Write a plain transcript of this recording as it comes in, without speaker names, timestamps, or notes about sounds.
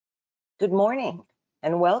Good morning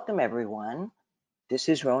and welcome everyone. This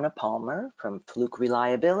is Rona Palmer from Fluke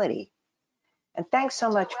Reliability. And thanks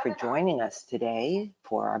so much for joining us today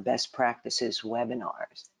for our best practices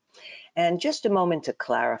webinars. And just a moment to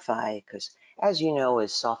clarify, because as you know,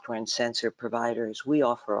 as software and sensor providers, we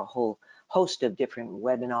offer a whole host of different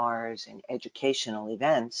webinars and educational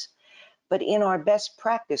events. But in our best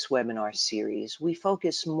practice webinar series, we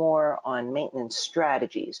focus more on maintenance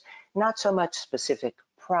strategies, not so much specific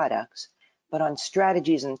products, but on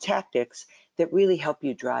strategies and tactics that really help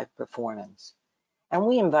you drive performance. And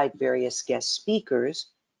we invite various guest speakers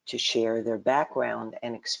to share their background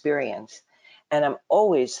and experience. And I'm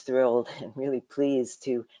always thrilled and really pleased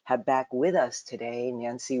to have back with us today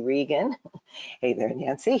Nancy Regan. Hey there,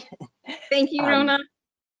 Nancy. Thank you, Rona.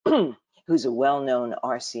 Who's a well-known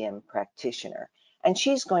RCM practitioner. And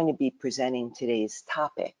she's going to be presenting today's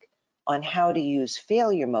topic on how to use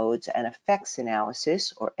failure modes and effects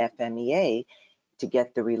analysis, or FMEA, to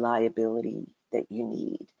get the reliability that you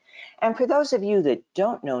need. And for those of you that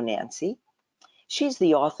don't know Nancy, she's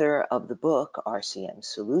the author of the book RCM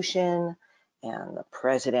Solution and the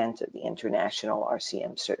president of the International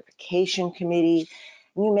RCM Certification Committee.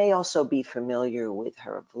 And you may also be familiar with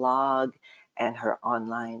her blog and her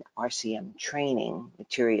online RCM training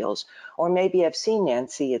materials, or maybe have seen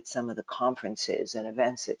Nancy at some of the conferences and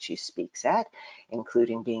events that she speaks at,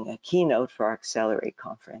 including being a keynote for our Accelerate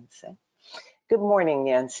conference. And good morning,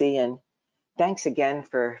 Nancy, and thanks again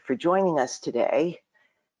for joining us today.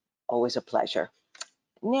 Always a pleasure.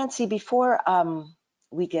 Nancy, before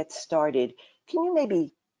we get started, can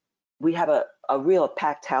you we have a real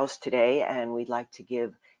packed house today, and we'd like to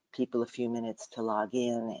give people a few minutes to log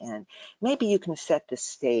in, and maybe you can set the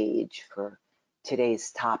stage for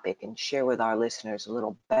today's topic and share with our listeners a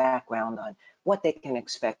little background on what they can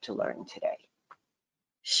expect to learn today.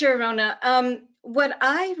 Sure, Rona. What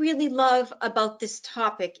I really love about this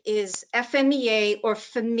topic is FMEA, or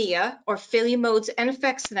FMEA, or failure modes and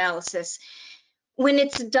effects analysis. When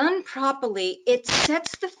it's done properly, it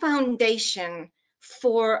sets the foundation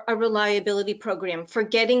for a reliability program, for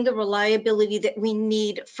getting the reliability that we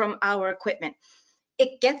need from our equipment.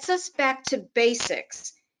 It gets us back to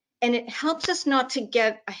basics, and it helps us not to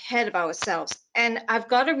get ahead of ourselves. And I've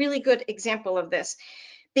got a really good example of this,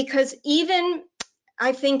 because even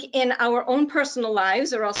I think in our own personal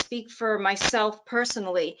lives, or I'll speak for myself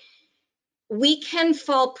personally, we can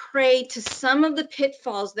fall prey to some of the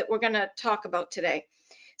pitfalls that we're going to talk about today.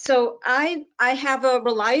 So I have a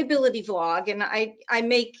reliability vlog, and I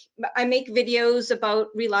make videos about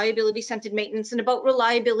reliability centered maintenance and about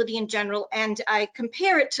reliability in general, and I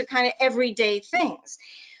compare it to kind of everyday things.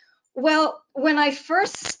 Well, when I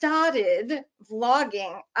first started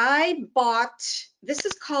vlogging, I bought, this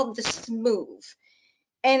is called the Smooth,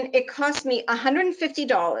 and it cost me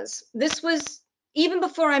 $150. This was even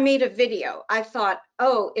before I made a video. I thought,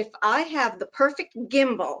 oh, if I have the perfect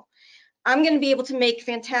gimbal, I'm going to be able to make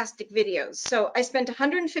fantastic videos. So I spent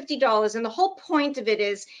 $150, and the whole point of it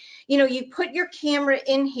is, you know, you put your camera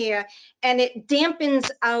in here and it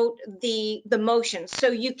dampens out the motion, so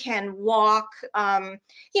you can walk,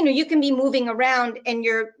 you know, you can be moving around, and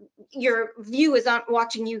your viewers aren't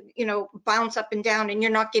watching you, you know, bounce up and down, and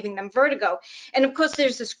you're not giving them vertigo. And of course,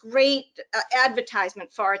 there's this great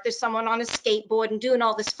advertisement for it. There's someone on a skateboard and doing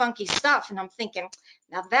all this funky stuff, and I'm thinking,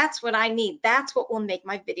 now that's what I need. That's what will make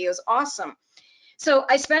my videos awesome. So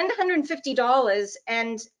I spent $150,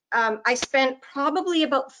 and I spent probably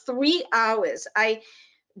about 3 hours. I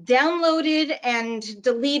downloaded and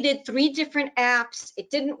deleted 3 different apps. It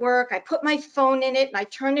didn't work. I put my phone in it and I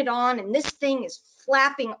turned it on, and this thing is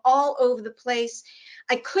flapping all over the place.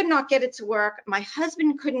 I could not get it to work. My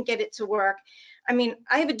husband couldn't get it to work. I mean,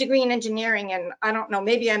 I have a degree in engineering, and I don't know,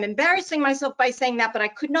 maybe I'm embarrassing myself by saying that, but I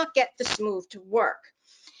could not get the Smooth to work.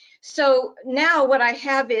 So now what I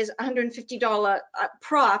have is $150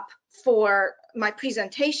 prop for my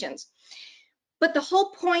presentations. But the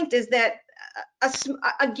whole point is that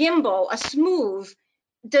a gimbal, a Smooth,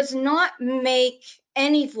 does not make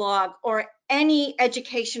any vlog or any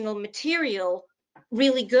educational material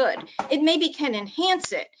really good. It maybe can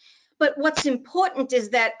enhance it, but what's important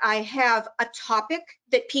is that I have a topic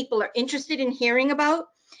that people are interested in hearing about,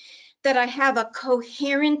 that I have a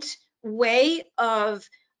coherent way of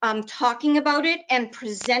talking about it and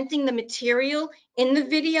presenting the material in the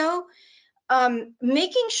video,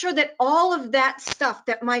 making sure that all of that stuff,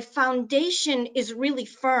 that my foundation is really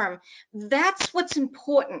firm. That's what's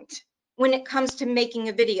important when it comes to making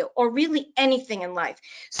a video, or really anything in life.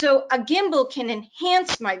 So a gimbal can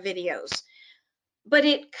enhance my videos, but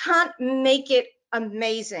it can't make it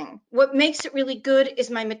amazing. What makes it really good is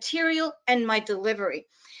my material and my delivery.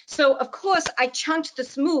 So of course I chunked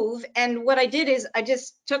this move, and what I did is I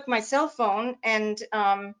just took my cell phone and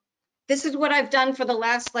this is what I've done for the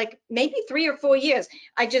last like maybe 3 or 4 years.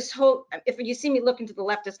 I just hold, if you see me looking to the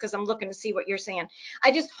left, it's because I'm looking to see what you're saying.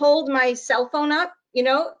 I just hold my cell phone up, you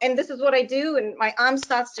know, and this is what I do, and my arm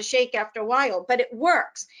starts to shake after a while, but it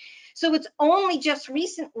works. So it's only just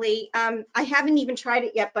recently, I haven't even tried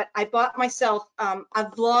it yet, but I bought myself a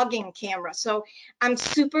vlogging camera. So I'm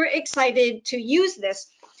super excited to use this,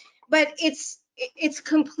 but it's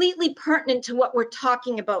completely pertinent to what we're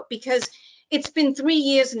talking about, because it's been 3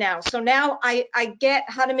 years now. So now I get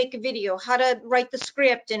how to make a video, how to write the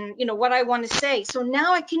script, and you know what I want to say. So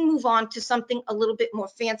now I can move on to something a little bit more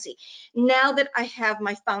fancy now that I have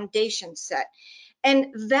my foundation set.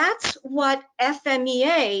 And that's what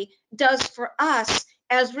FMEA does for us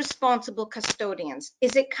as responsible custodians,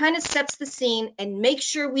 is it kind of sets the scene and makes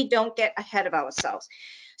sure we don't get ahead of ourselves.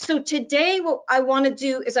 So today what I want to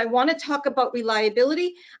do is I want to talk about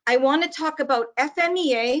reliability. I want to talk about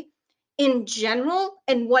FMEA in general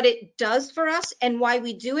and what it does for us and why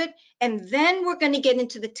we do it. And then we're going to get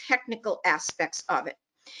into the technical aspects of it.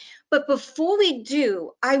 But before we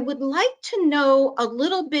do, I would like to know a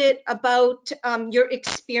little bit about your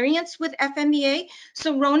experience with FMEA.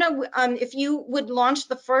 So Rona, if you would launch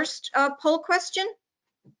the first poll question.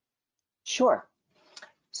 Sure.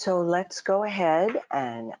 So let's go ahead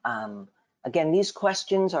and again, these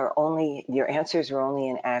questions are only, your answers are only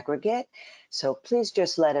in aggregate. So please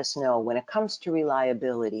just let us know when it comes to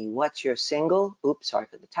reliability, what's your single, oops, sorry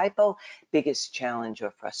for the typo, biggest challenge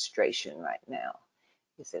or frustration right now?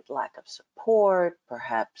 Is it lack of support,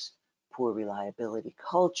 perhaps poor reliability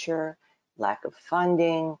culture, lack of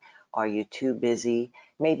funding? Are you too busy?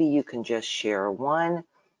 Maybe you can just share one.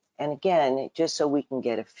 And again, just so we can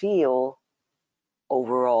get a feel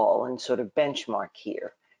overall and sort of benchmark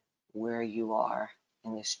here where you are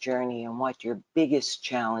in this journey and what your biggest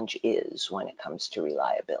challenge is when it comes to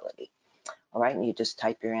reliability. All right, and you just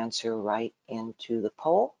type your answer right into the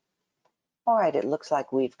poll. All right, it looks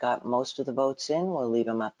like we've got most of the votes in. We'll leave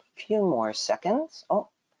them up a few more seconds. Oh,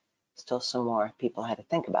 still some more people had to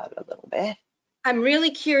think about it a little bit. I'm really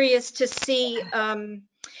curious to see, and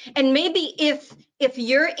maybe if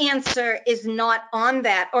your answer is not on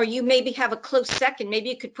that, or you maybe have a close second, maybe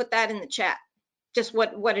you could put that in the chat, just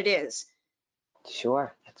what it is.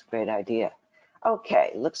 Sure, that's a great idea.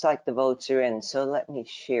 Okay, looks like the votes are in, so let me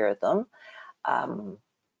share them.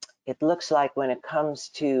 It looks like when it comes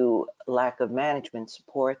to lack of management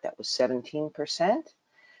support, that was 17%.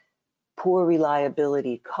 Poor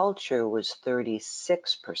reliability culture was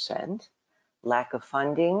 36%. Lack of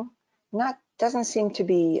funding, doesn't seem to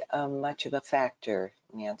be much of a factor,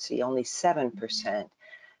 Nancy, only 7%.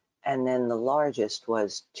 And then the largest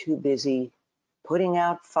was too busy putting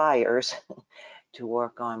out fires to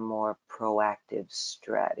work on more proactive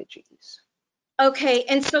strategies. Okay,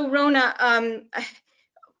 and so Rona,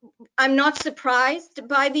 I'm not surprised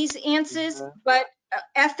by these answers, but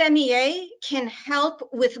FMEA can help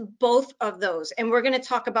with both of those, and we're going to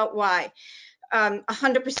talk about why.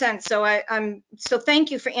 100%. So thank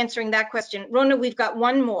you for answering that question, Rona. We've got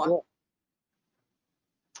one more.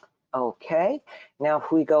 Okay, now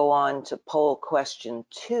if we go on to poll question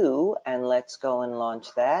 2, and let's go and launch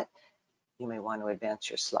that. You may want to advance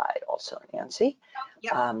your slide also, Nancy.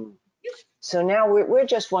 Yep. So now we're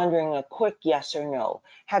just wondering a quick yes or no.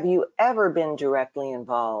 Have you ever been directly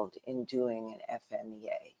involved in doing an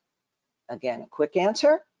FMEA? Again, a quick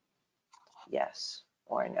answer, yes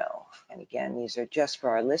or no. And again, these are just for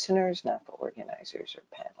our listeners, not for organizers or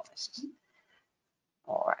panelists.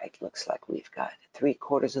 All right, looks like we've got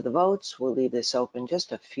 3/4 of the votes. We'll leave this open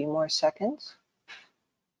just a few more seconds.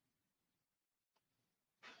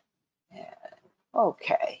 And,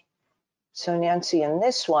 okay, so Nancy, in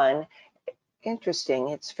this one, interesting,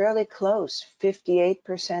 it's fairly close.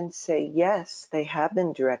 58% say yes, they have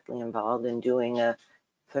been directly involved in doing a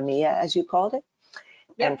FMEA, as you called it.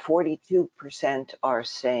 Yep. And 42% are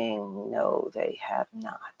saying no, they have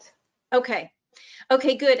not. Okay,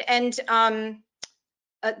 okay, good. And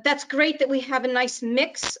that's great that we have a nice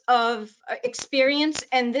mix of experience,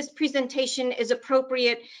 and this presentation is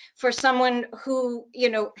appropriate for someone who, you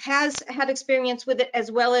know, has had experience with it,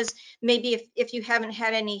 as well as maybe if you haven't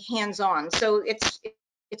had any hands-on. So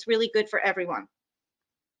it's really good for everyone.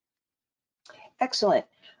 Excellent.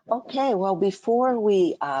 Okay, well, before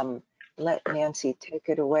we let Nancy take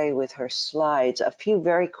it away with her slides, a few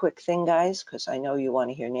very quick things, guys, because I know you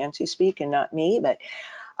want to hear Nancy speak and not me, but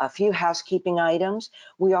a few housekeeping items.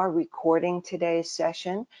 We are recording today's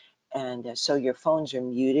session, and so your phones are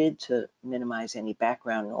muted to minimize any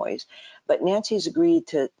background noise. But Nancy's agreed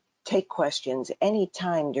to take questions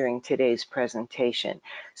anytime during today's presentation.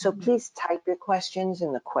 So please type your questions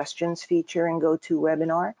in the questions feature in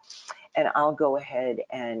GoToWebinar, and I'll go ahead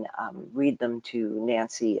and read them to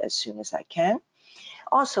Nancy as soon as I can.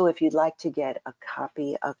 Also, if you'd like to get a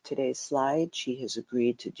copy of today's slide, she has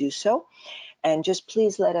agreed to do so. And just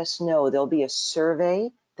please let us know. There'll be a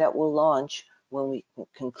survey that will launch when we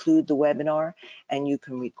conclude the webinar, and you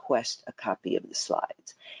can request a copy of the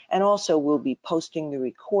slides. And also, we'll be posting the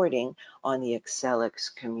recording on the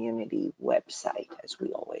Excelix community website, as we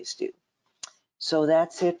always do. So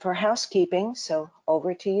that's it for housekeeping. So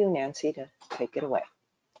over to you, Nancy, to take it away.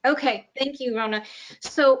 Okay, thank you, Rona.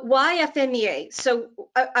 So why FMEA? So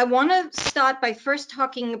I want to start by first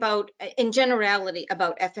talking about, in generality,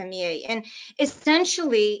 about FMEA. And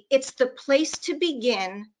essentially, it's the place to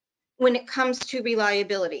begin when it comes to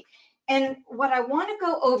reliability. And what I want to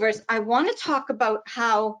go over is I want to talk about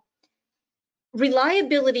how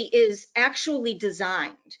reliability is actually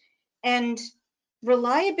designed. And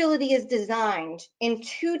reliability is designed in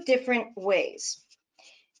two different ways.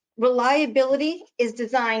 Reliability is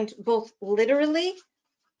designed both literally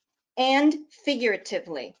and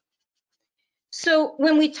figuratively. So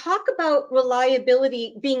when we talk about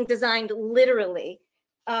reliability being designed literally,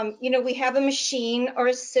 we have a machine or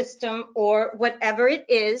a system or whatever it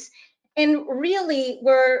is, and really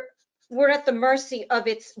we're at the mercy of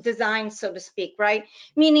its design, so to speak, right?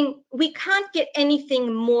 Meaning we can't get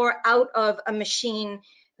anything more out of a machine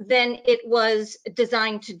than it was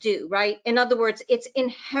designed to do, right? In other words, it's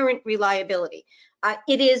inherent reliability.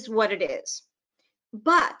 It is what it is.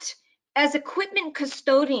 But as equipment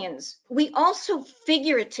custodians, we also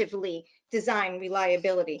figuratively design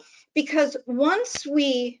reliability, because once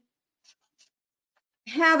we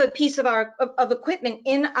have a piece of equipment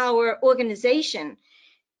in our organization,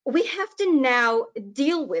 we have to now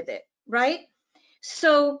deal with it, right?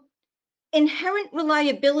 So inherent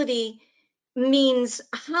reliability means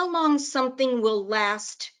how long something will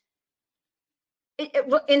last.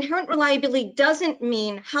 Inherent reliability doesn't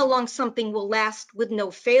mean how long something will last with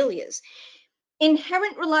no failures.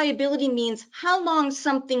 Inherent reliability means how long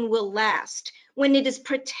something will last when it is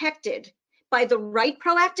protected by the right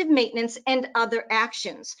proactive maintenance and other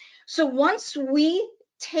actions. So once we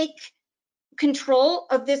take control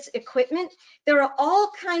of this equipment, there are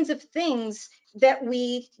all kinds of things that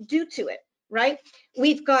we do to it, right?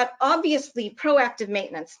 We've got obviously proactive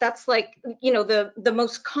maintenance. That's like, the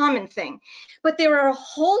most common thing. But there are a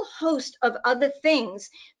whole host of other things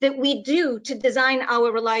that we do to design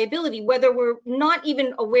our reliability, whether we're not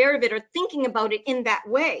even aware of it or thinking about it in that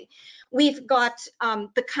way. We've got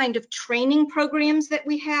the kind of training programs that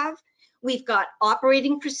we have. We've got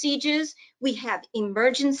operating procedures. We have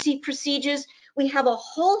emergency procedures. We have a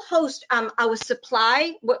whole host, our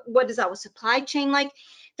supply, what is our supply chain like?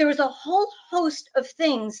 There is a whole host of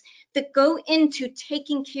things that go into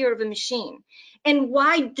taking care of a machine. And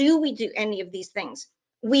why do we do any of these things?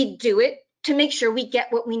 We do it to make sure we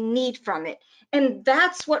get what we need from it. And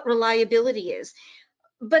that's what reliability is.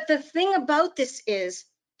 But the thing about this is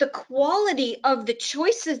the quality of the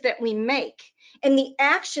choices that we make and the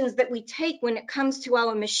actions that we take when it comes to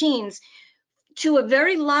our machines, to a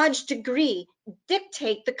very large degree,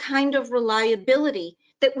 dictate the kind of reliability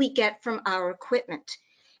that we get from our equipment.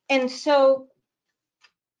 And so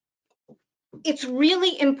it's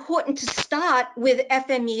really important to start with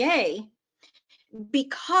FMEA,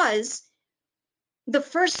 because the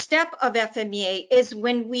first step of FMEA is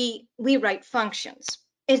when we write functions.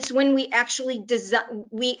 It's when we actually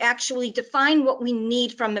define what we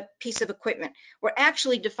need from a piece of equipment. We're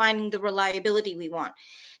actually defining the reliability we want.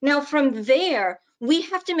 Now, from there, we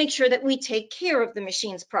have to make sure that we take care of the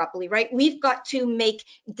machines properly, right? We've got to make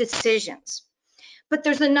decisions. But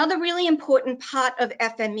there's another really important part of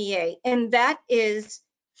FMEA, and that is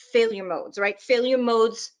failure modes, right? Failure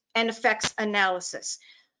modes and effects analysis.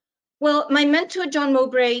 Well, my mentor, John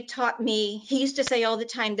Mowbray, taught me, he used to say all the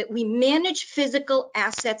time that we manage physical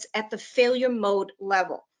assets at the failure mode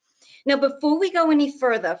level. Now, before we go any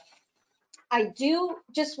further, I do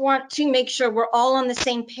just want to make sure we're all on the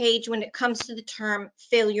same page when it comes to the term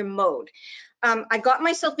failure mode. I got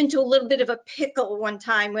myself into a little bit of a pickle one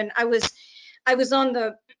time when I was on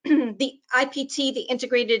the the IPT, the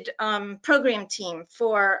integrated program team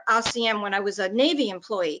for RCM when I was a Navy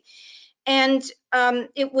employee. And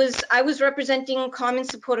I was representing common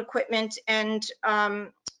support equipment, and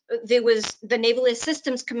there was the Naval Air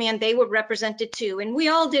Systems Command. They were represented too, and we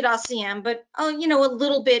all did RCM, but a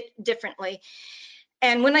little bit differently.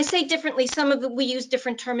 And when I say differently, some of it we use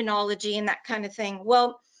different terminology and that kind of thing.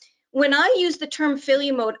 Well, when I use the term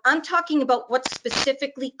failure mode, I'm talking about what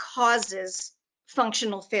specifically causes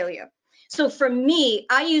functional failure. So for me,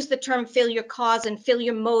 I use the term failure cause and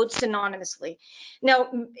failure mode synonymously. Now,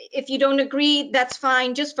 if you don't agree, that's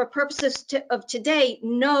fine. Just for purposes of today,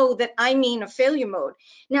 know that I mean a failure mode.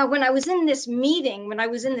 Now, when I was in this meeting, when I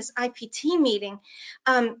was in this IPT meeting,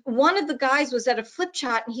 one of the guys was at a flip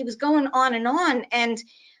chart and he was going on, and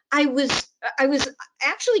I was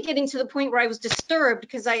actually getting to the point where I was disturbed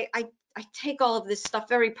because I take all of this stuff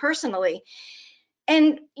very personally.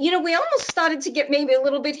 And, you know, we almost started to get maybe a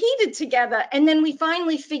little bit heated together. And then we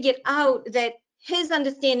finally figured out that his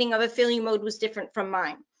understanding of a failure mode was different from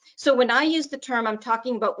mine. So when I use the term, I'm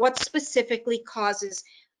talking about what specifically causes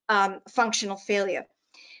functional failure.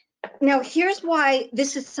 Now, here's why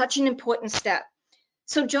this is such an important step.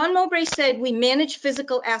 So John Mowbray said we manage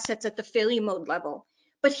physical assets at the failure mode level,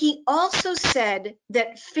 but he also said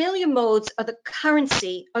that failure modes are the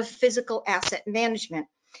currency of physical asset management.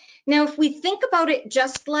 Now, if we think about it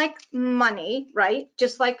just like money, right?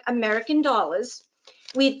 Just like American dollars,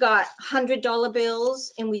 we've got $100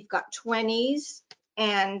 bills and we've got 20s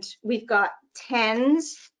and we've got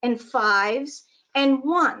 10s and 5s and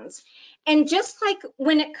 1s. And just like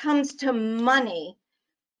when it comes to money,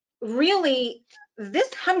 really, this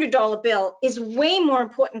 $100 bill is way more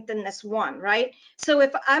important than this one, right? So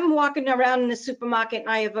if I'm walking around in the supermarket and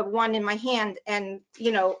I have a one in my hand and,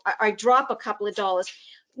 you know, I drop a couple of dollars,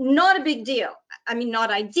 not a big deal. I mean, not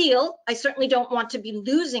ideal. I certainly don't want to be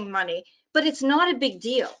losing money, but it's not a big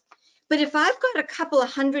deal. But if I've got a couple of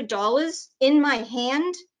 $100 in my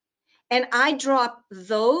hand and I drop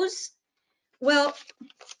those, well,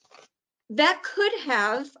 that could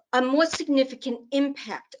have a more significant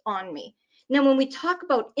impact on me. Now, when we talk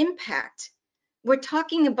about impact, we're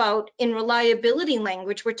talking about, in reliability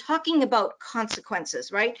language, we're talking about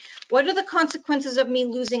consequences, right? What are the consequences of me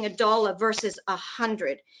losing $1 versus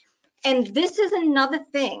 100? And this is another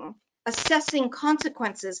thing, assessing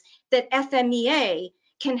consequences, that FMEA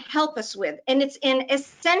can help us with. And it's an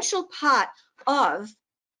essential part of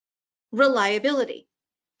reliability.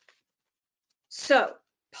 So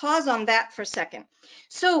pause on that for a second.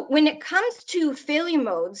 So when it comes to failure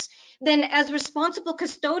modes, then as responsible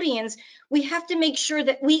custodians, we have to make sure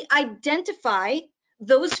that we identify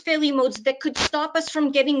those failure modes that could stop us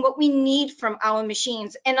from getting what we need from our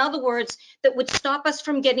machines. In other words, that would stop us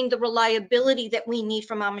from getting the reliability that we need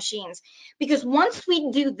from our machines. Because once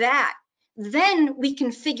we do that, then we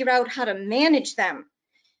can figure out how to manage them.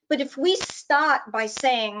 But if we start by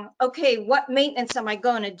saying, okay, what maintenance am I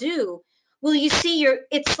going to do? Well, you see,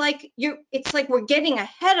 it's like we're getting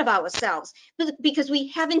ahead of ourselves because we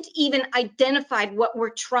haven't even identified what we're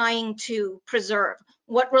trying to preserve,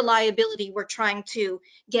 what reliability we're trying to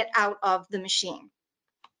get out of the machine.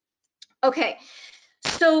 Okay,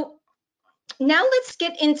 so now let's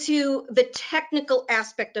get into the technical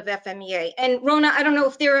aspect of FMEA. And Rona, I don't know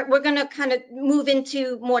if we're going to kind of move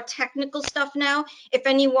into more technical stuff now. If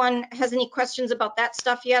anyone has any questions about that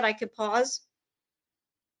stuff yet, I could pause.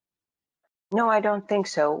 No, I don't think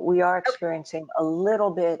so. We are experiencing a little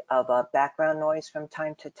bit of a background noise from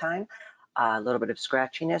time to time, a little bit of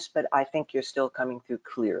scratchiness, but I think you're still coming through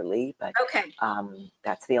clearly. But okay,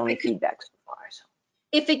 that's the only feedback so far. So.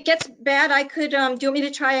 If it gets bad, I could. Do you want me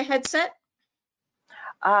to try a headset?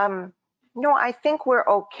 No, I think we're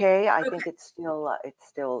okay. I think it's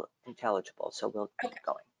still intelligible. So we'll keep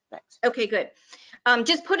going. Thanks. Okay, good.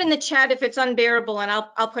 Just put in the chat if it's unbearable, and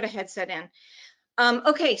I'll put a headset in.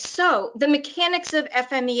 Okay, so the mechanics of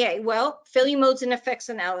FMEA, well, failure modes and effects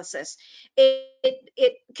analysis.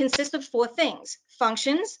 It consists of 4 things: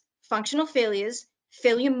 functions, functional failures,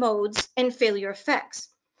 failure modes, and failure effects.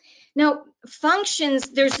 Now, functions,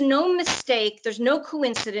 there's no mistake, there's no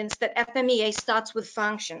coincidence that FMEA starts with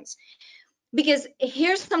functions. Because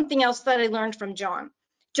here's something else that I learned from John.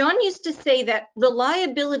 John used to say that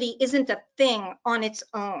reliability isn't a thing on its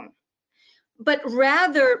own, but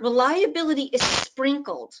rather reliability is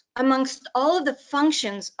sprinkled amongst all of the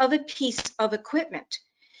functions of a piece of equipment.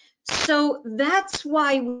 So that's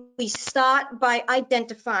why we start by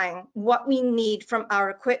identifying what we need from our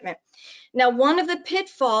equipment. Now, one of the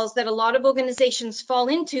pitfalls that a lot of organizations fall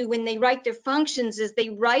into when they write their functions is they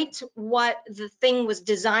write what the thing was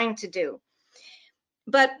designed to do.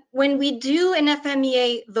 But when we do an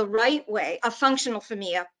FMEA the right way, a functional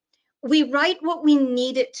FMEA, we write what we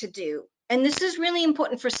need it to do. And this is really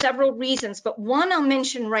important for several reasons, but one I'll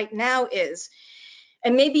mention right now is,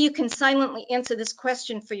 and maybe you can silently answer this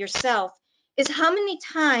question for yourself, is how many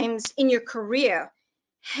times in your career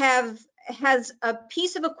has a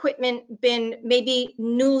piece of equipment been maybe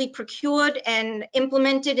newly procured and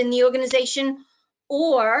implemented in the organization,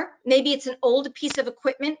 or maybe it's an older piece of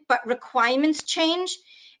equipment, but requirements change,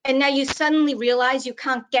 and now you suddenly realize you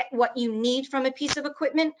can't get what you need from a piece of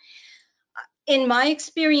equipment. In my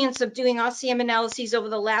experience of doing RCM analyses over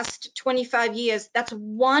the last 25 years, that's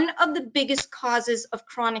one of the biggest causes of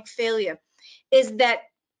chronic failure, is that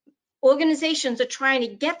organizations are trying to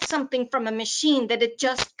get something from a machine that it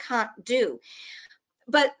just can't do.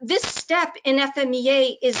 But this step in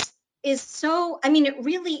FMEA is so, I mean, it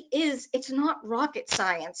really is, it's not rocket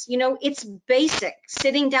science. You know, it's basic,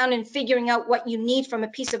 sitting down and figuring out what you need from a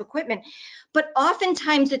piece of equipment. But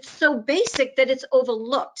oftentimes it's so basic that it's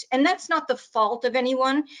overlooked. And that's not the fault of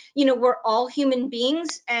anyone. You know, we're all human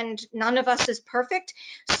beings and none of us is perfect.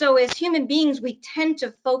 So as human beings, we tend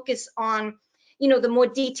to focus on, you know, the more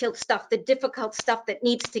detailed stuff, the difficult stuff that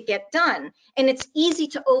needs to get done. And it's easy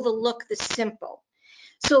to overlook the simple.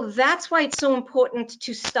 So that's why it's so important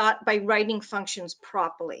to start by writing functions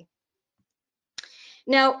properly.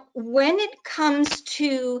 Now, when it comes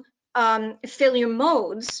to failure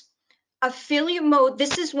modes, a failure mode,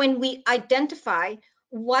 this is when we identify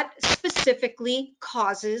what specifically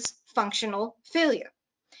causes functional failure.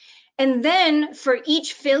 And then for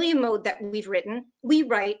each failure mode that we've written, we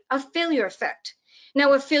write a failure effect.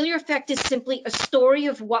 Now, a failure effect is simply a story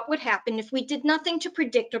of what would happen if we did nothing to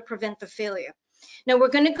predict or prevent the failure. Now, we're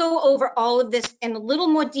going to go over all of this in a little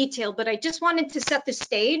more detail, but I just wanted to set the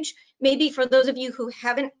stage. Maybe for those of you who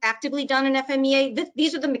haven't actively done an FMEA,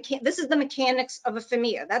 this is the mechanics of a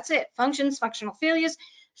FMEA. That's it: functions, functional failures,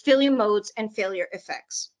 failure modes, and failure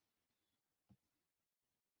effects.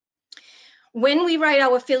 When we write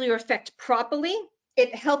our failure effect properly,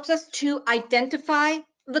 it helps us to identify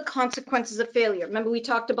the consequences of failure. Remember, we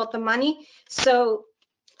talked about the money. So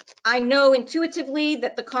I know intuitively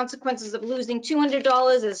that the consequences of losing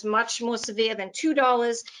 $200 is much more severe than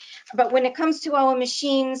 $2. But when it comes to our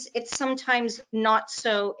machines, it's sometimes not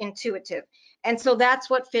so intuitive. And so that's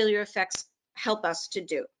what failure effects help us to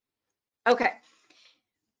do. Okay.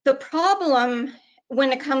 The problem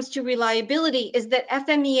when it comes to reliability is that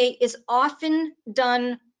FMEA is often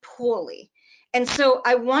done poorly. And so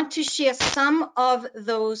I want to share some of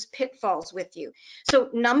those pitfalls with you. So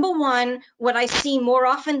number one, what I see more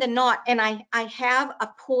often than not, and I have a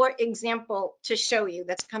poor example to show you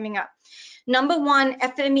that's coming up. Number one,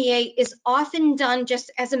 FMEA is often done just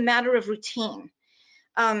as a matter of routine.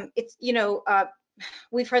 It's, you know,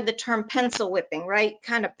 we've heard the term pencil whipping, right?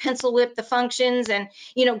 Kind of pencil whip the functions and,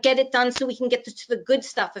 you know, get it done so we can get to the good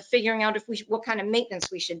stuff of figuring out what kind of maintenance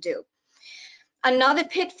we should do. Another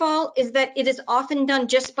pitfall is that it is often done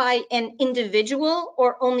just by an individual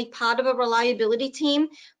or only part of a reliability team.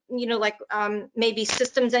 You know, like maybe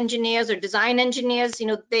systems engineers or design engineers, you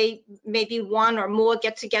know, they maybe one or more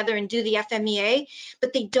get together and do the FMEA,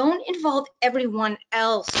 but they don't involve everyone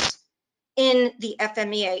else in the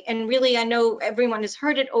FMEA. And really, I know everyone has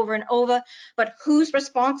heard it over and over, but who's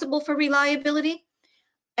responsible for reliability?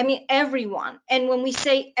 I mean, everyone. And when we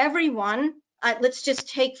say everyone, let's just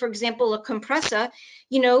take, for example, a compressor,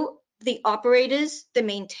 you know, the operators, the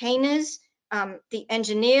maintainers, the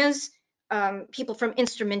engineers, people from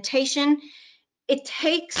instrumentation. It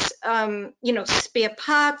takes, you know, spare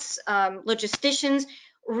parts, logisticians,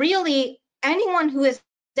 really anyone who has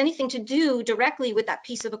anything to do directly with that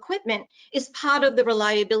piece of equipment is part of the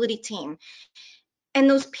reliability team. And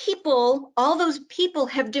those people, all those people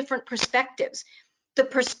have different perspectives. The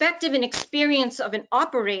perspective and experience of an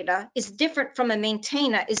operator is different from a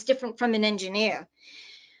maintainer, is different from an engineer.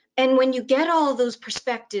 And when you get all those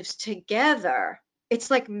perspectives together, it's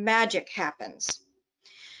like magic happens.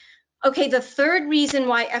 Okay, the third reason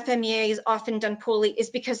why FMEA is often done poorly is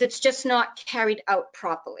because it's just not carried out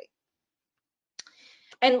properly.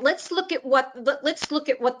 And let's look at what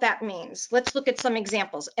that means. Let's look at some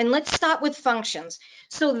examples, and let's start with functions.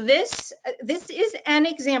 So this is an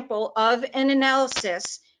example of an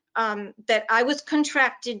analysis that I was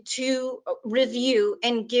contracted to review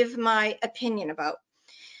and give my opinion about.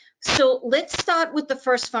 So let's start with the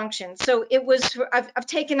first function. So it was, I've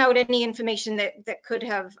taken out any information that could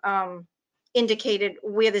have indicated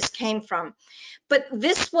where this came from, but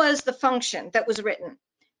this was the function that was written: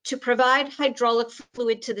 to provide hydraulic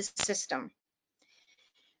fluid to the system.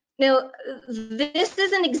 Now, this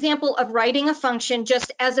is an example of writing a function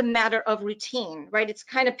just as a matter of routine, right? It's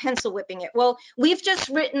kind of pencil whipping it. Well, we've just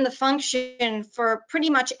written the function for pretty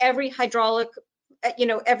much every hydraulic, you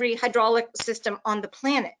know, every hydraulic system on the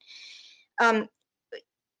planet. When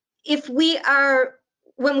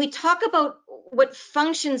we talk about what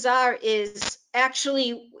functions are, is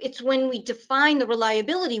actually, it's when we define the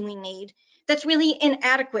reliability we need, that's really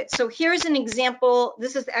inadequate. So here's an example.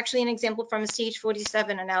 This is actually an example from a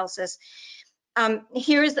CH47 analysis.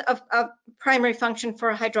 Here's a primary function for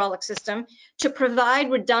a hydraulic system: to provide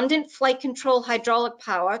redundant flight control hydraulic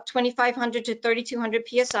power, 2,500 to 3,200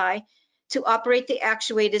 PSI, to operate the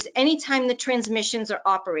actuators anytime the transmissions are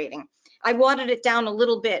operating. I watered it down a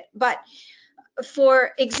little bit, but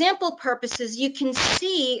for example purposes, you can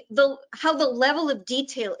see how the level of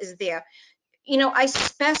detail is there. You know, I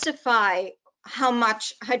specify how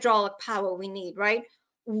much hydraulic power we need, right?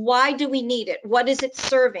 Why do we need it? What is it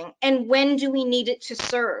serving? And when do we need it to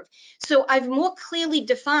serve? So I've more clearly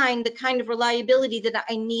defined the kind of reliability that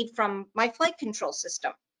I need from my flight control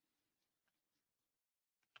system.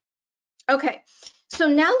 Okay, so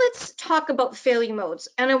now let's talk about failure modes.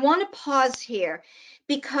 And I want to pause here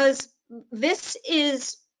because this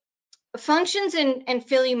is functions and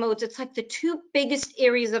failure modes. It's like the two biggest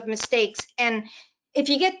areas of mistakes. And if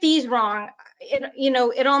you get these wrong,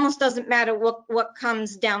 it almost doesn't matter what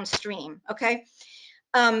comes downstream. Okay.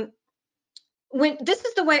 When this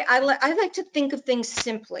is the way I like to think of things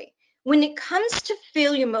simply. When it comes to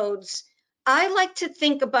failure modes, I like to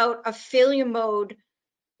think about a failure mode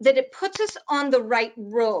that it puts us on the right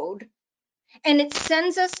road and it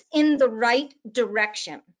sends us in the right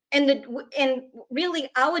direction. And really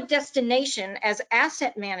our destination as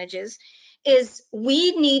asset managers is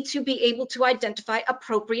we need to be able to identify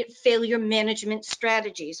appropriate failure management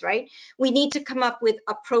strategies, right? We need to come up with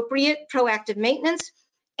appropriate proactive maintenance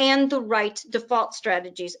and the right default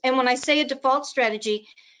strategies. And when I say a default strategy,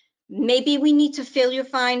 maybe we need to failure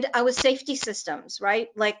find our safety systems, right?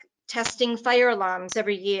 Like testing fire alarms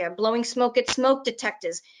every year, blowing smoke at smoke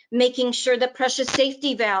detectors, making sure that pressure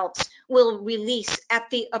safety valves will release at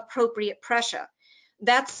the appropriate pressure.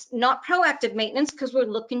 That's not proactive maintenance because we're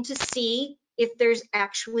looking to see if there's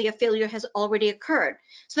actually a failure has already occurred.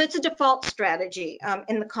 So that's a default strategy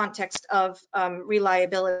in the context of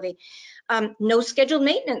reliability. No scheduled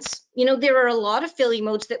maintenance. You know, there are a lot of failure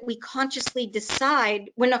modes that we consciously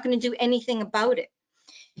decide we're not going to do anything about it.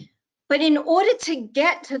 But in order to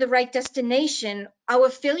get to the right destination, our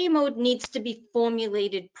failure mode needs to be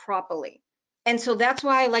formulated properly. And so that's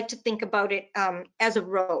why I like to think about it as a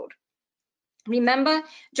road. Remember,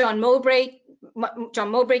 John Mowbray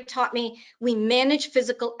taught me we manage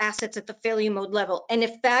physical assets at the failure mode level. And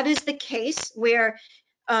if that is the case, where,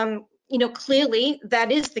 clearly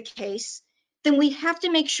that is the case, then we have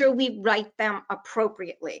to make sure we write them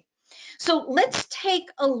appropriately. So let's take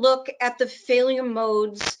a look at the failure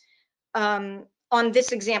modes on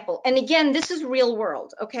this example. And again, this is real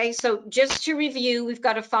world, okay? So just to review, we've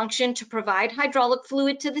got a function to provide hydraulic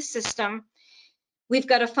fluid to the system. We've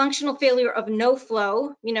got a functional failure of no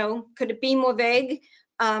flow, could it be more vague?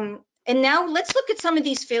 And now let's look at some of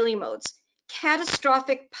these failure modes.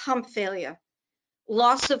 Catastrophic pump failure,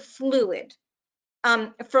 loss of fluid.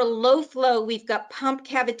 For low flow, we've got pump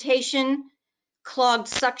cavitation, clogged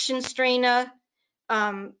suction strainer,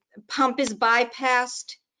 pump is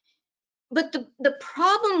bypassed. But the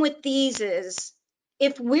problem with these is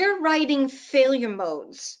if we're writing failure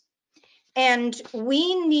modes and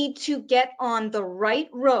we need to get on the right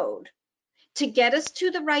road to get us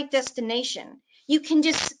to the right destination, you can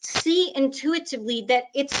just see intuitively that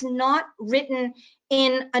it's not written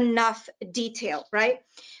in enough detail, right?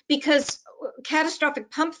 Because catastrophic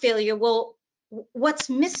pump failure, well, what's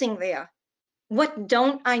missing there? What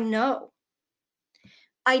don't I know?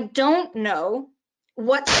 I don't know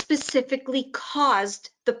what specifically caused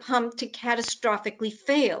the pump to catastrophically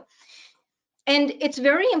fail. And it's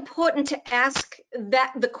very important to ask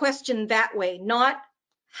the question that way, not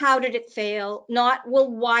how did it fail, not, well,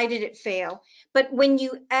 why did it fail? But when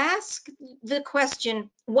you ask the question,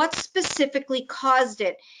 what specifically caused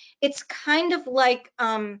it, it's kind of like,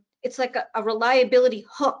 it's like a reliability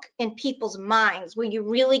hook in people's minds where you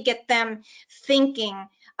really get them thinking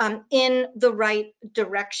in the right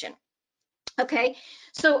direction. Okay,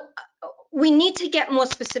 so we need to get more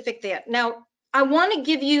specific there. Now, I want to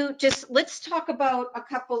give you let's talk about a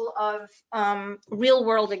couple of real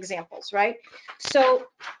world examples, right? So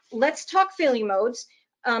let's talk failure modes.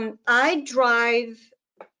 I drive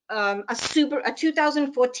a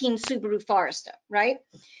 2014 Subaru Forester, right?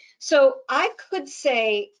 So I could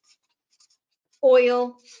say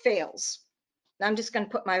oil fails. I'm just going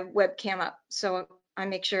to put my webcam up so I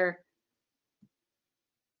make sure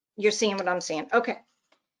you're seeing what I'm seeing. Okay.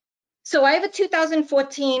 So I have a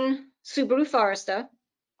 2014 Subaru Forester.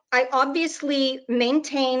 I obviously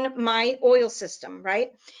maintain my oil system,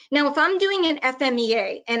 right? Now, if I'm doing an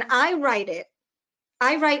FMEA and I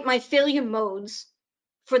write my failure modes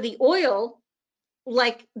for the oil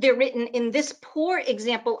like they're written in this poor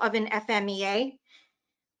example of an FMEA.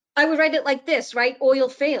 I would write it like this, right? Oil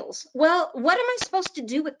fails. Well, what am I supposed to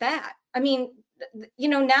do with that? I mean, you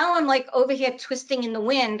know, now I'm like over here twisting in the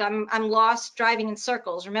wind. I'm lost driving in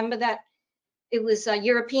circles. Remember that it was a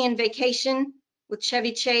European Vacation with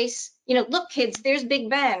Chevy Chase? You know, look kids, there's Big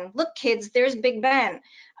Ben. Look kids, there's Big Ben.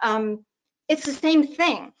 It's the same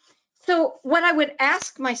thing. So what I would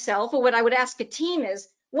ask myself, or what I would ask a team, is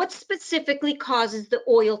what specifically causes the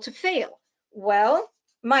oil to fail? Well,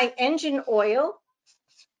 my engine oil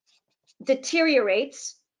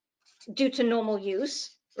deteriorates due to normal use,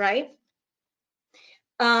 right?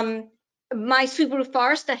 My Subaru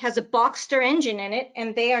Forester has a Boxster engine in it,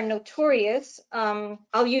 and they are notorious.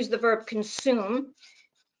 I'll use the verb consume.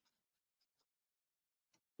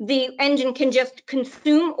 The engine can just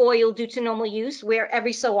consume oil due to normal use, where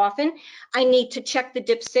every so often I need to check the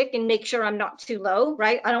dipstick and make sure I'm not too low,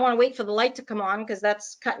 right? I don't want to wait for the light to come on because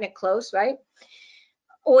that's cutting it close, right?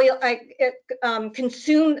 Oil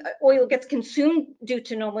gets consumed due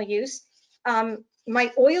to normal use.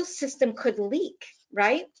 My oil system could leak,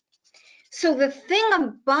 right? So the thing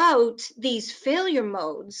about these failure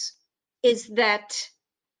modes is that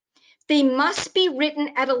they must be written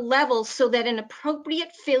at a level so that an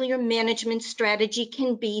appropriate failure management strategy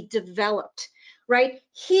can be developed, right?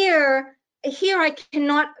 Here I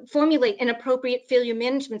cannot formulate an appropriate failure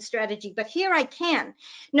management strategy, but here I can.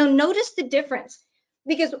 Now notice the difference,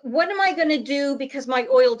 because what am I going to do because my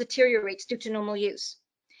oil deteriorates due to normal use?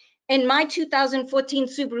 In my 2014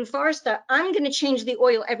 Subaru Forester, I'm going to change the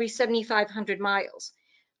oil every 7,500 miles.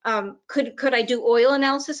 Could I do oil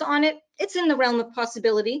analysis on it? It's in the realm of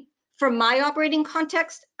possibility. For my operating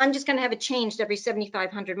context, I'm just going to have it changed every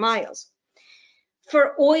 7,500 miles.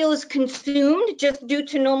 For oils consumed just due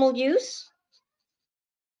to normal use,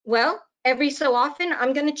 well, every so often,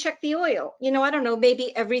 I'm going to check the oil. You know, I don't know,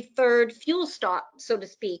 maybe every third fuel stop, so to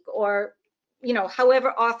speak, or, you know,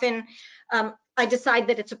 however often I decide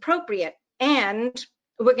that it's appropriate. And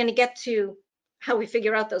we're going to get to how we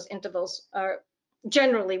figure out those intervals.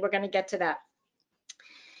 Generally, we're going to get to that.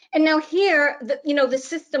 And now here, the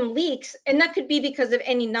system leaks, and that could be because of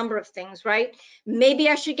any number of things, right? Maybe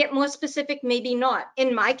I should get more specific, maybe not.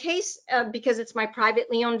 In my case, because it's my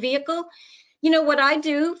privately owned vehicle, you know, what I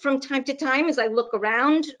do from time to time is I look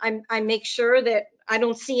around, I make sure that I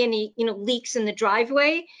don't see any, leaks in the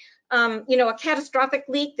driveway. A catastrophic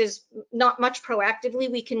leak, there's not much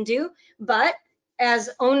proactively we can do, but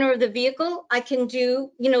as owner of the vehicle, I can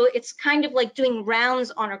do, it's kind of like doing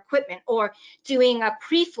rounds on equipment or doing a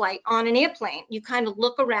pre-flight on an airplane. You kind of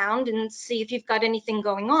look around and see if you've got anything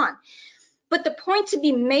going on. But the point to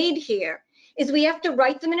be made here is we have to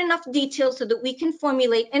write them in enough detail so that we can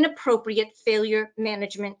formulate an appropriate failure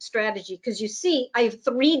management strategy. Because you see, I have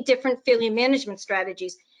 3 different failure management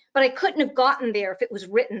strategies, but I couldn't have gotten there if it was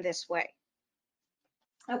written this way.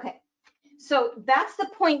 Okay. So that's the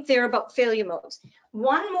point there about failure modes.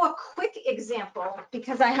 One more quick example,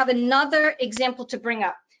 because I have another example to bring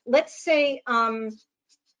up. Let's say, I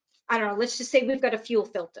don't know, let's just say we've got a fuel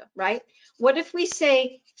filter, right? What if we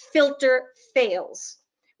say filter fails?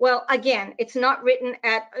 Well, again, it's not written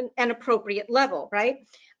at an appropriate level, right?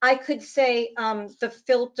 I could say the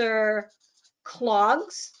filter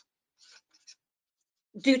clogs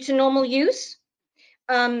due to normal use.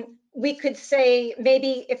 We could say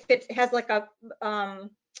maybe if it has like a,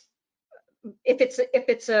 if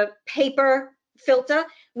it's a paper filter,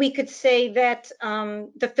 we could say that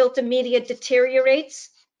the filter media deteriorates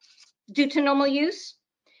due to normal use.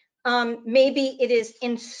 Maybe it is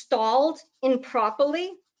installed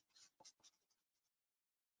improperly.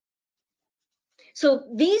 So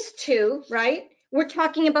these 2, right? We're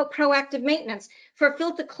talking about proactive maintenance. For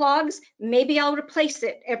filter clogs, maybe I'll replace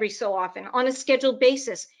it every so often on a scheduled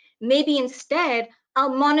basis. Maybe instead,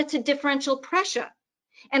 I'll monitor differential pressure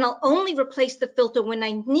and I'll only replace the filter when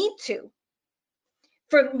I need to.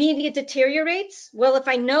 For media deteriorates, well, if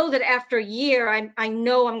I know that after a year, I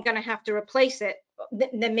know I'm going to have to replace it,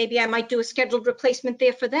 then maybe I might do a scheduled replacement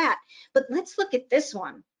there for that. But let's look at this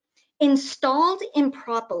one. Installed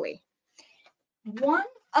improperly. One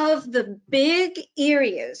of the big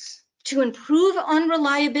areas to improve on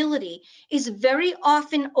reliability is very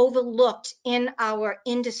often overlooked in our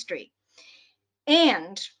industry.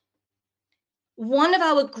 And one of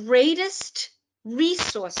our greatest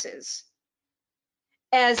resources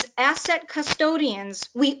as asset custodians,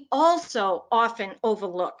 we also often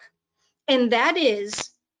overlook, and that is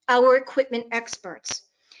our equipment experts,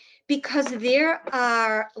 because there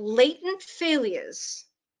are latent failures.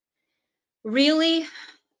 Really,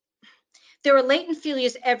 there are latent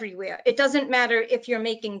failures everywhere. It doesn't matter if you're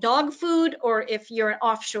making dog food or if you're an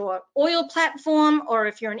offshore oil platform or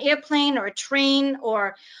if you're an airplane or a train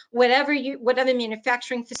or whatever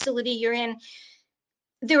manufacturing facility you're in.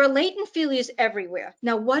 there are latent failures everywhere.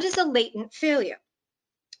 Now, what is a latent failure?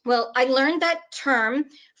 Well, I learned that term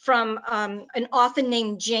from an author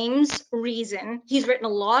named James Reason. He's written a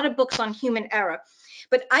lot of books on human error.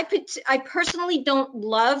 But I personally don't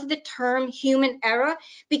love the term human error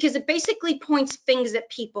because it basically points fingers at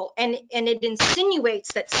people and it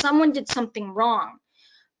insinuates that someone did something wrong.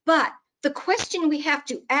 But the question we have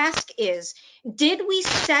to ask is, did we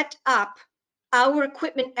set up our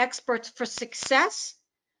equipment experts for success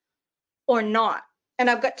or not? And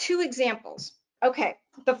I've got two examples. Okay,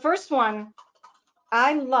 the first one,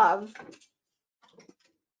 I love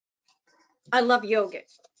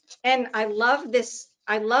yogurt. And I love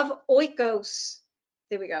Oikos.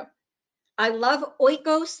 There we go. I love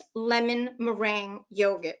Oikos lemon meringue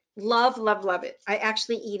yogurt. Love, love, love it. I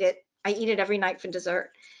actually eat it. I eat it every night for dessert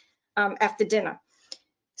after dinner.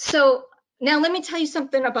 So now let me tell you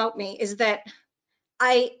something about me is that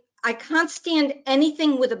I can't stand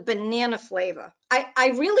anything with a banana flavor.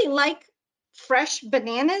 I really like fresh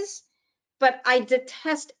bananas, but I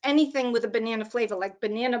detest anything with a banana flavor, like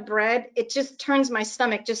banana bread. It just turns my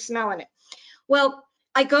stomach just smelling it. Well,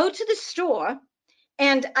 I go to the store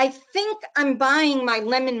and I think I'm buying my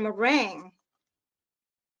lemon meringue,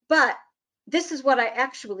 but this is what I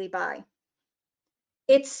actually buy.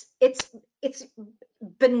 It's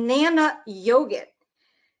banana yogurt,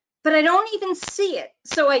 but I don't even see it.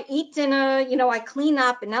 So I eat dinner, you know, I clean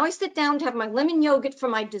up, and now I sit down to have my lemon yogurt for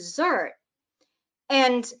my dessert.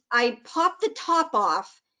 And I popped the top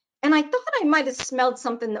off, and I thought I might have smelled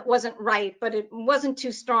something that wasn't right, but it wasn't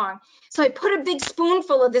too strong. So I put a big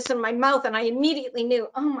spoonful of this in my mouth, and I immediately knew,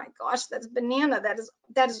 oh my gosh, that's banana.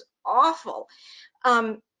 That is awful.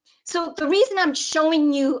 So the reason I'm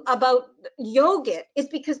showing you about yogurt is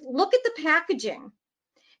because look at the packaging.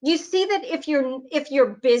 You see that if you're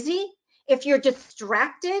busy, if you're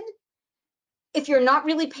distracted, if you're not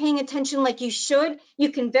really paying attention like you should,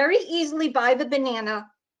 you can very easily buy the banana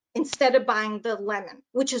instead of buying the lemon,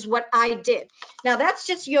 which is what I did. Now that's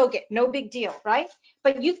just yogurt, no big deal, right?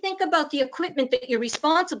 But you think about the equipment that you're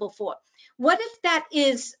responsible for. What if that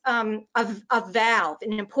is a valve,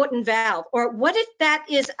 an important valve? Or what if that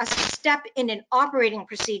is a step in an operating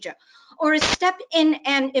procedure or a step in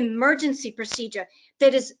an emergency procedure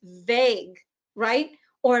that is vague, right?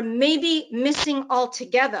 Or maybe missing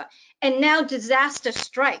altogether. And now disaster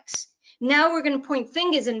strikes. Now we're going to point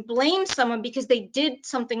fingers and blame someone because they did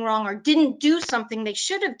something wrong or didn't do something they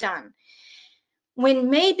should have done. When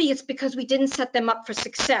maybe it's because we didn't set them up for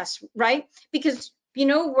success, right? Because, you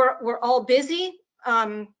know, we're all busy.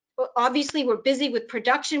 Obviously, we're busy with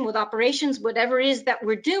production, with operations, whatever it is that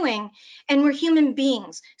we're doing, and we're human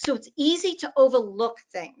beings. So it's easy to overlook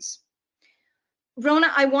things.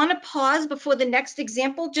 Rona, I want to pause before the next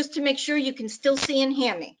example just to make sure you can still see and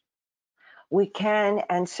hear me. We can,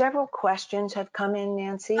 and several questions have come in,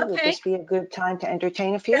 Nancy. Okay. Would this be a good time to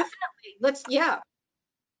entertain a few? Definitely. Yeah.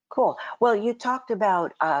 Cool. Well, you talked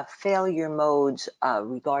about failure modes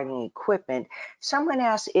regarding equipment. Someone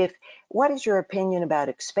asked what is your opinion about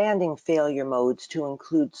expanding failure modes to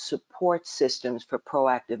include support systems for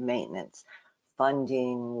proactive maintenance,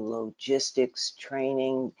 funding, logistics,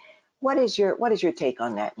 training? What is your take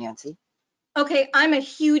on that, Nancy? Okay, I'm a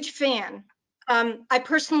huge fan. I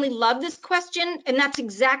personally love this question, and that's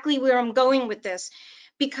exactly where I'm going with this.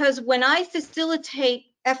 Because when I facilitate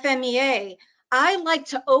FMEA, I like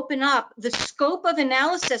to open up the scope of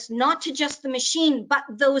analysis, not to just the machine, but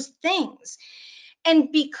those things. And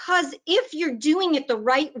because if you're doing it the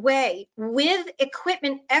right way with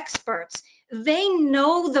equipment experts, they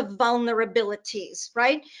know the vulnerabilities,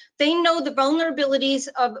 right? They know the vulnerabilities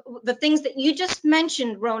of the things that you just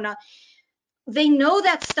mentioned, Rona. They know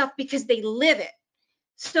that stuff because they live it.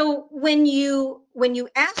 So when you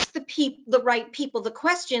ask the right people the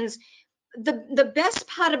questions, the best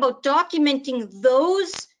part about documenting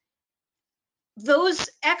those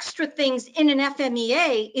extra things in an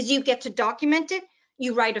FMEA is you get to document it,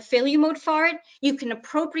 you write a failure mode for it, you can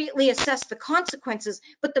appropriately assess the consequences,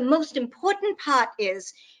 but the most important part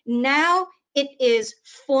is now it is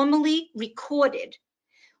formally recorded.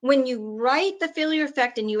 When you write the failure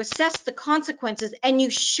effect and you assess the consequences and you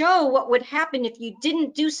show what would happen if you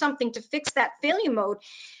didn't do something to fix that failure mode,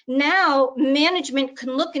 now management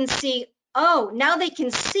can look and see, oh, now they can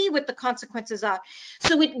see what the consequences are.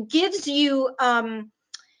 So it gives you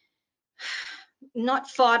not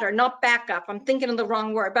fodder, not backup. I'm thinking of the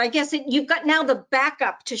wrong word, but I guess you've got now the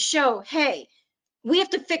backup to show, hey, we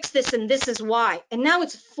have to fix this and this is why. And now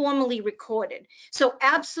it's formally recorded. So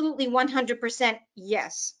absolutely 100%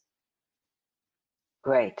 yes.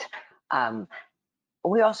 Great.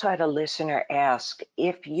 We also had a listener ask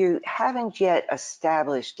if you haven't yet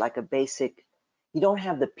established like a basic, you don't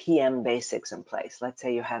have the PM basics in place. Let's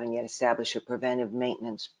say you haven't yet established a preventive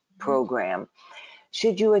maintenance program.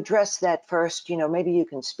 Should you address that first? You know, maybe you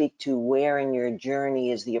can speak to where in your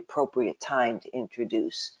journey is the appropriate time to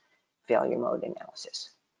introduce failure mode analysis.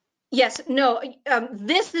 Yes, no,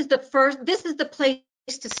 this is the place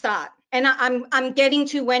to start. And I'm getting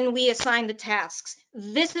to when we assign the tasks.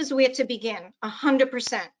 This is where to begin,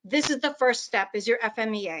 100%. This is the first step, is your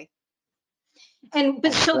FMEA.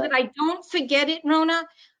 But so that I don't forget it, Rona,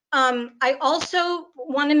 I also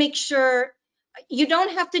want to make sure you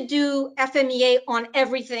don't have to do FMEA on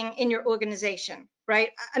everything in your organization, right?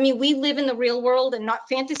 I mean, we live in the real world and not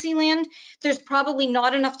fantasy land. There's probably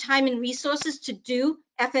not enough time and resources to do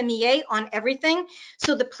FMEA on everything.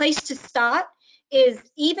 So the place to start is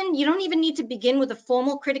you don't even need to begin with a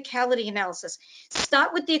formal criticality analysis.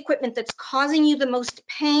 Start with the equipment that's causing you the most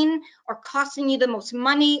pain or costing you the most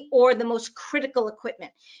money or the most critical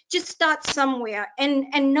equipment. Just start somewhere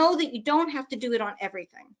and know that you don't have to do it on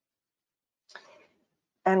everything.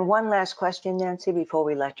 And one last question, Nancy, before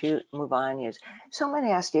we let you move on, is someone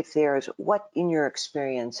asked if there's what in your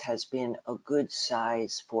experience has been a good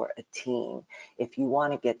size for a team. If you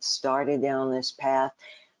want to get started down this path,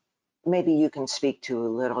 maybe you can speak to a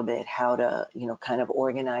little bit how to, you know, kind of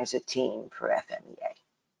organize a team for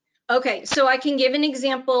FMEA. Okay, so I can give an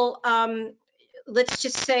example. Let's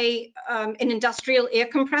just say an industrial air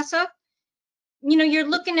compressor. You know, you're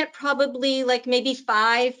looking at probably like maybe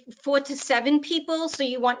 4 to 7 people. So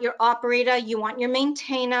you want your operator, you want your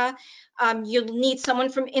maintainer, you'll need someone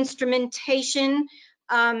from instrumentation.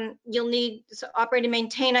 You'll need operator,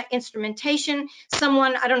 maintainer, instrumentation,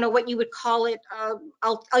 someone, I don't know what you would call it.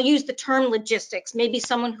 I'll use the term logistics, maybe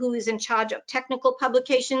someone who is in charge of technical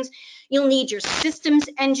publications. You'll need your systems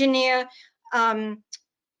engineer.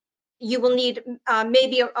 You will need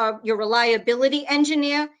maybe your reliability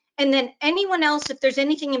engineer, and then anyone else, if there's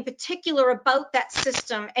anything in particular about that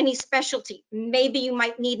system, any specialty, maybe you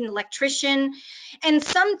might need an electrician. And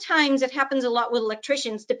sometimes it happens a lot with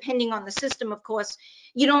electricians, depending on the system, of course.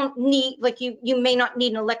 You don't need, like you may not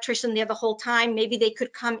need an electrician there the whole time. Maybe they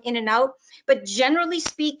could come in and out. But generally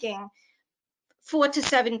speaking, 4 to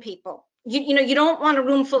 7 people. You know, you don't want a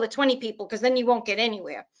room full of 20 people because then you won't get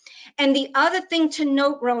anywhere. And the other thing to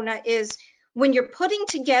note, Rona, is when you're putting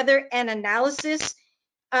together an analysis,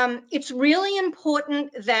 it's really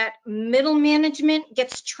important that middle management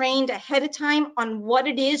gets trained ahead of time on what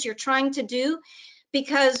it is you're trying to do,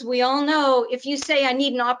 because we all know if you say I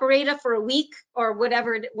need an operator for a week or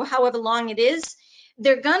whatever, however long it is,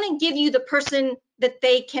 they're going to give you the person that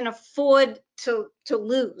they can afford to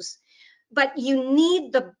lose. But you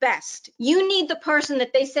need the best. You need the person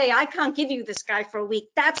that they say, I can't give you this guy for a week.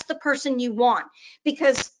 That's the person you want,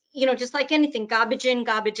 because, you know, just like anything, garbage in,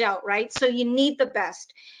 garbage out, right? So you need the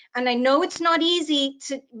best. And I know it's not easy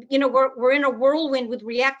to, you know, we're in a whirlwind with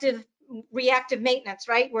reactive maintenance,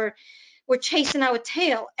 right? We're chasing our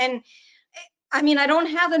tail. And I mean, I don't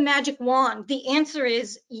have a magic wand. The answer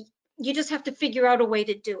is you just have to figure out a way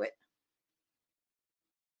to do it.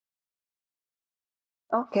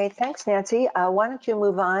 Okay, thanks, Nancy. Why don't you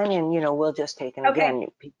move on, and you know we'll just take, and Okay. again,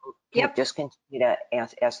 people can just continue to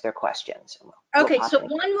ask their questions. And Okay, so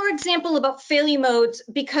one more example about failure modes,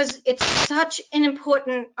 because it's such an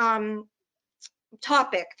important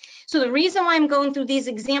topic. So the reason why I'm going through these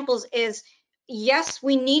examples is, yes,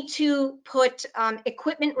 we need to put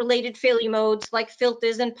equipment related failure modes like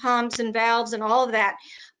filters and pumps and valves and all of that,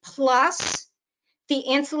 plus the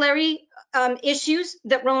ancillary issues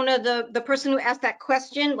that Rona, the person who asked that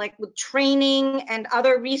question, like with training and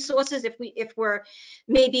other resources, if we're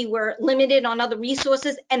limited on other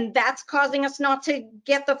resources and that's causing us not to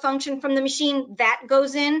get the function from the machine, that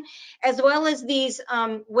goes in, as well as these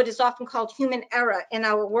what is often called human error in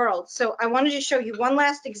our world. So I wanted to show you one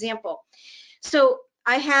last example. So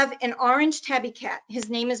I have an orange tabby cat. His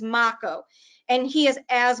name is Mako. And he has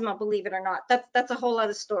asthma, believe it or not. That's a whole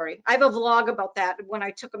other story. I have a vlog about that when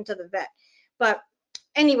I took him to the vet. But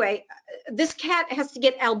anyway, this cat has to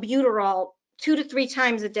get albuterol 2 to 3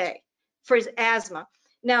 times a day for his asthma.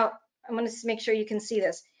 Now, I'm going to make sure you can see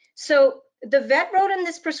this. So the vet wrote in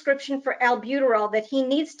this prescription for albuterol that he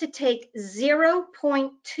needs to take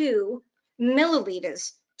 0.2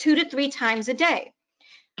 milliliters 2 to 3 times a day.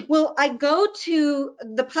 Well, I go to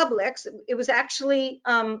the Publix. It was actually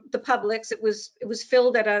the Publix. It was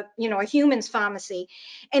filled at a human's pharmacy,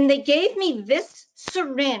 and they gave me this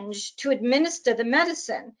syringe to administer the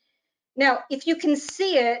medicine. Now, if you can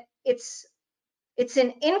see it, it's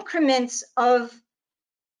in increments of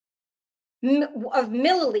of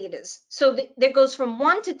milliliters. So that goes from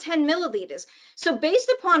 1 to 10 milliliters. So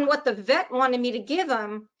based upon what the vet wanted me to give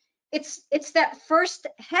him, it's that first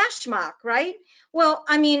hash mark, right? Well,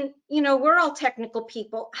 I mean, you know, we're all technical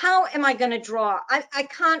people. How am I going to draw? I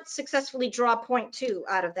can't successfully draw 0.2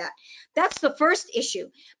 out of that. That's the first issue.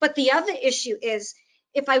 But the other issue is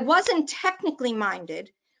if I wasn't technically minded,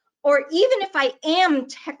 or even if I am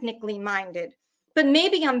technically minded, but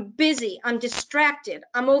maybe I'm busy, I'm distracted,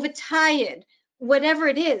 I'm overtired, whatever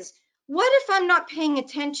it is. What if I'm not paying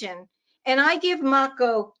attention and I give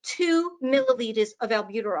Mako 2 milliliters of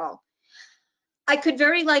albuterol? I could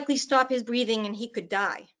very likely stop his breathing and he could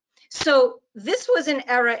die. So this was an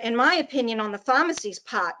error, in my opinion, on the pharmacy's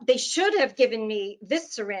part. They should have given me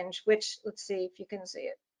this syringe, which, let's see if you can see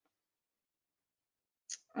it.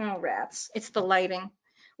 Oh, rats, it's the lighting.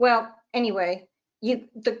 Well, anyway,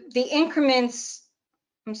 the increments,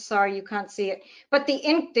 I'm sorry, you can't see it, but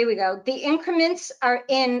there we go. The increments are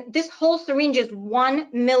in, this whole syringe is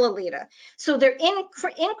 1 milliliter. So they're in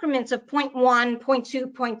increments of 0.1,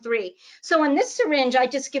 0.2, 0.3. So in this syringe, I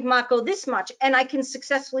just give Mako this much and I can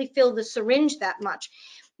successfully fill the syringe that much.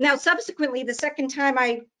 Now, subsequently, the second time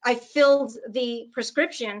I filled the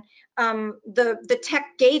prescription, the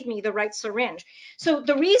tech gave me the right syringe. So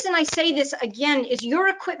the reason I say this again is your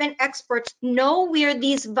equipment experts know where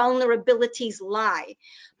these vulnerabilities lie.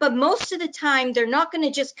 But most of the time, they're not going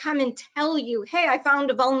to just come and tell you, hey, I found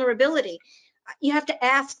a vulnerability. You have to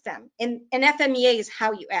ask them. And FMEA is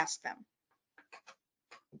how you ask them.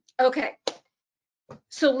 Okay.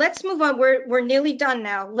 So let's move on. We're nearly done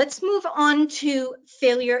now. Let's move on to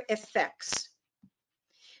failure effects.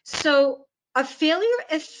 So a failure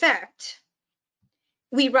effect,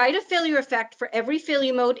 we write a failure effect for every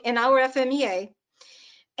failure mode in our FMEA.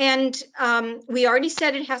 And we already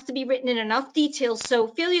said it has to be written in enough detail so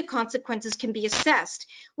failure consequences can be assessed.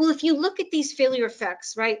 Well, if you look at these failure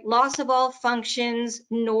effects, right? Loss of all functions,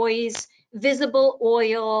 noise, visible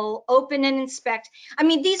oil, open and inspect. I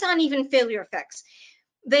mean, these aren't even failure effects.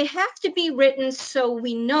 They have to be written so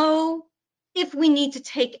we know if we need to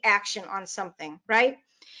take action on something, right?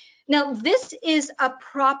 Now, this is a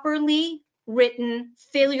properly written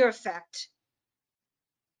failure effect.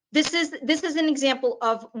 This is an example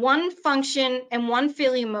of one function and one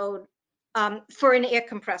failure mode for an air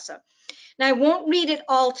compressor. Now, I won't read it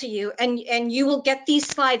all to you, and you will get these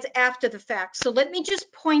slides after the fact. So let me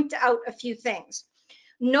just point out a few things.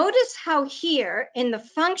 Notice how here in the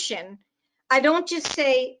function, I don't just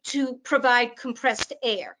say to provide compressed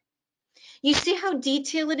air. You see how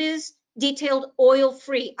detailed it is? Detailed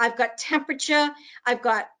oil-free. I've got temperature, I've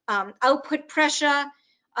got output pressure,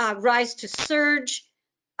 rise to surge,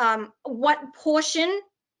 what portion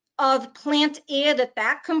of plant air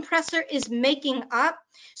that compressor is making up.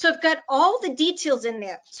 So I've got all the details in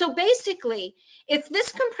there. So basically, if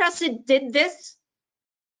this compressor did this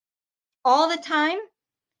all the time,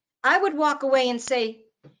 I would walk away and say,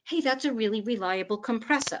 hey, that's a really reliable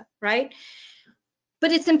compressor, right?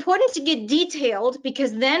 But it's important to get detailed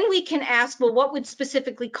because then we can ask, well, what would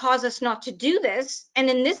specifically cause us not to do this? And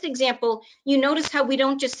in this example, you notice how we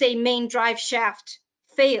don't just say main drive shaft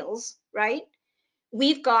fails, right?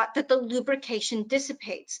 We've got that the lubrication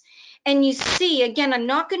dissipates. And you see, again, I'm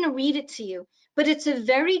not going to read it to you, but it's a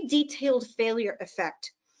very detailed failure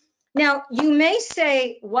effect. Now, you may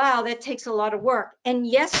say, wow, that takes a lot of work. And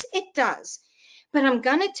yes, it does. But I'm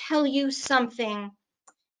going to tell you something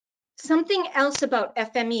else about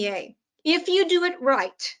FMEA. If you do it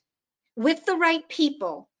right, with the right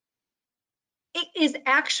people, it is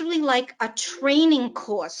actually like a training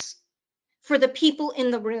course for the people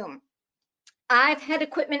in the room. I've had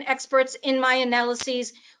equipment experts in my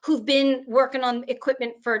analyses who've been working on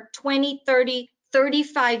equipment for 20, 30,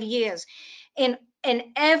 35 years. And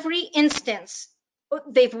in every instance,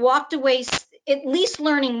 they've walked away at least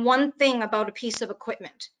learning one thing about a piece of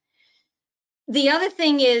equipment. The other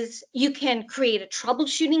thing is you can create a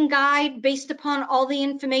troubleshooting guide based upon all the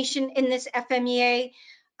information in this FMEA.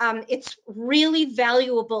 It's really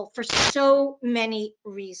valuable for so many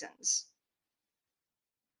reasons.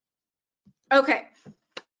 Okay.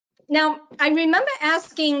 Now, I remember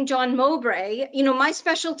asking John Mowbray, you know, my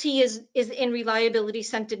specialty is in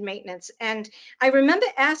reliability-centered maintenance. And I remember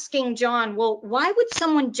asking John, well, why would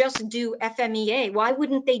someone just do FMEA? Why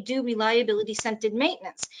wouldn't they do reliability-centered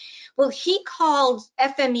maintenance? Well, he called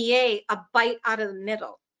FMEA a bite out of the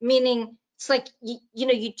middle, meaning it's like, you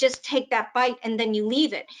know, you just take that bite and then you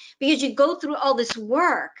leave it because you go through all this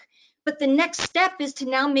work. But the next step is to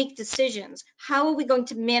now make decisions. How are we going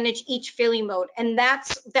to manage each failure mode? And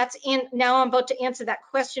that's now I'm about to answer that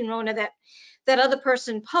question, Rona, that other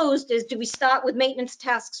person posed is, do we start with maintenance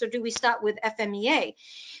tasks or do we start with FMEA?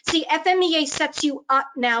 See, FMEA sets you up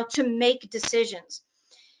now to make decisions.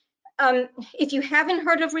 If you haven't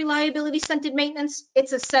heard of reliability centered maintenance,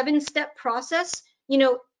 it's a 7-step process. You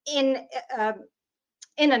know, in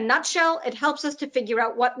a nutshell, it helps us to figure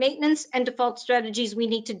out what maintenance and default strategies we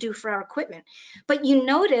need to do for our equipment. But you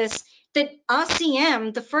notice that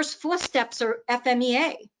RCM, the first 4 steps are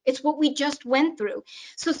FMEA. It's what we just went through.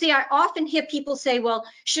 So see, I often hear people say, well,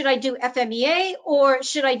 should I do FMEA or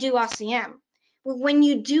should I do RCM? Well, when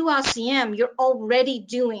you do RCM, you're already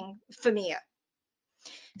doing FMEA.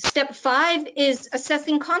 Step 5 is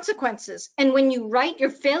assessing consequences. And when you write your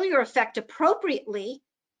failure effect appropriately,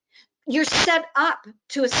 you're set up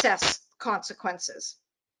to assess consequences.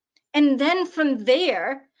 And then from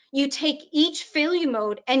there, you take each failure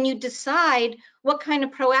mode and you decide what kind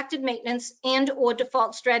of proactive maintenance and or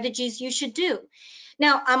default strategies you should do.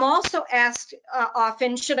 Now, I'm also asked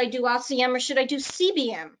often, should I do RCM or should I do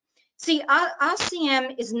CBM? See,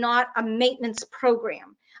 RCM is not a maintenance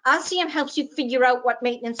program. RCM helps you figure out what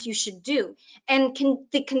maintenance you should do. And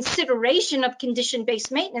the consideration of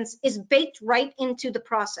condition-based maintenance is baked right into the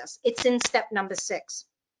process. It's in step number 6.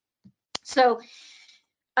 So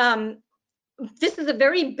this is a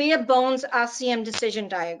very bare bones RCM decision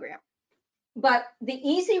diagram. But the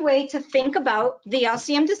easy way to think about the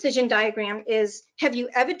RCM decision diagram is, have you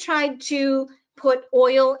ever tried to put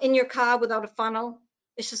oil in your car without a funnel?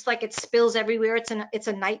 It's just like it spills everywhere. It's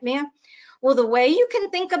a nightmare. Well, the way you can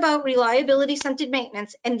think about reliability centered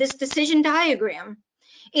maintenance and this decision diagram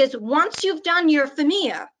is, once you've done your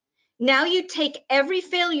FMEA, now you take every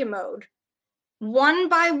failure mode one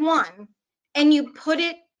by one and you put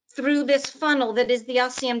it through this funnel that is the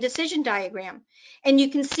RCM decision diagram. And you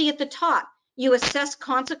can see at the top, you assess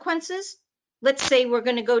consequences. Let's say we're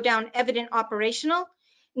going to go down evident operational.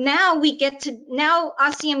 Now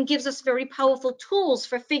RCM gives us very powerful tools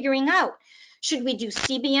for figuring out, should we do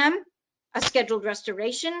CBM, a scheduled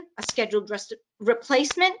restoration, a scheduled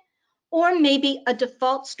replacement, or maybe a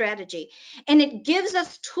default strategy. And it gives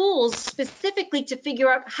us tools specifically to figure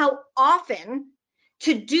out how often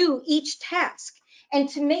to do each task and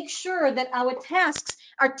to make sure that our tasks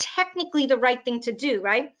are technically the right thing to do,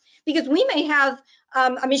 right? Because we may have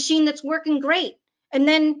a machine that's working great, and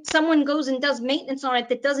then someone goes and does maintenance on it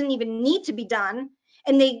that doesn't even need to be done,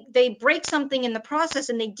 and they break something in the process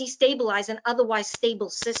and they destabilize an otherwise stable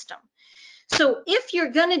system. So if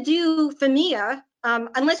you're going to do FMEA,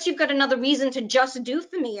 unless you've got another reason to just do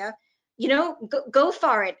FMEA, you know, go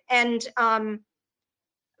for it and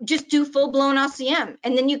just do full-blown RCM,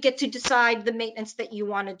 and then you get to decide the maintenance that you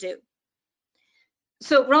want to do.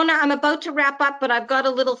 So Rona, I'm about to wrap up, but I've got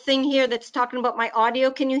a little thing here that's talking about my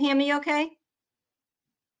audio. Can you hear me okay?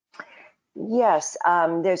 Yes,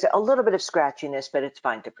 there's a little bit of scratchiness, but it's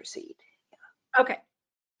fine to proceed. Okay.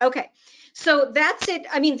 Okay, so that's it.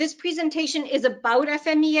 I mean, this presentation is about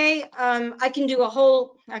FMEA. I could do a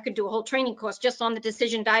whole training course just on the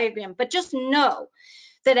decision diagram, but just know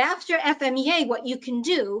that after FMEA, what you can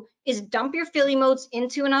do is dump your failure modes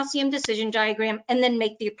into an RCM decision diagram and then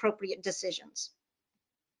make the appropriate decisions.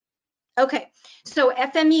 Okay, so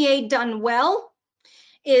FMEA done well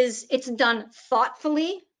is it's done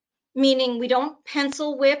thoughtfully, meaning we don't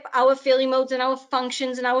pencil whip our failure modes and our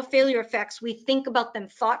functions and our failure effects. We think about them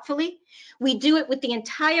thoughtfully. We do it with the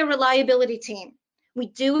entire reliability team. We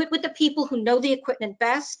do it with the people who know the equipment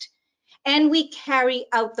best, and we carry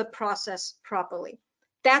out the process properly.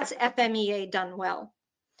 That's FMEA done well.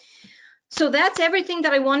 So that's everything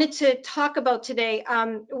that I wanted to talk about today.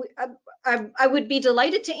 I would be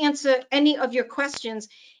delighted to answer any of your questions.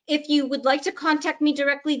 If you would like to contact me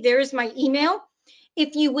directly, there is my email.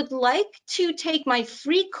 If you would like to take my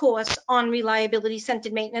free course on reliability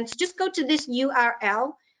centered maintenance, just go to this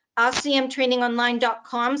URL,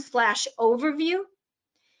 rcmtrainingonline.com/overview.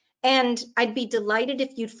 And I'd be delighted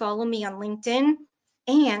if you'd follow me on LinkedIn.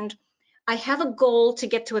 And I have a goal to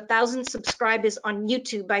get to 1,000 subscribers on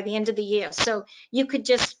YouTube by the end of the year. So you could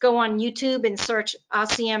just go on YouTube and search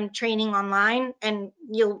RCM Training Online, and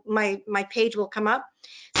my page will come up.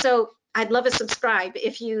 So I'd love a subscribe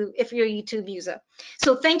if you're a YouTube user.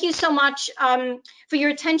 So thank you so much for your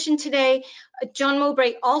attention today. John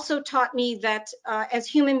Mowbray also taught me that as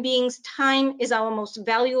human beings, time is our most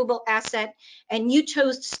valuable asset, and you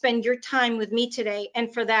chose to spend your time with me today,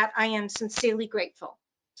 and for that I am sincerely grateful.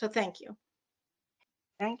 So thank you.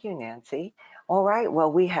 Thank you, Nancy. All right,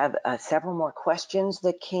 well, we have several more questions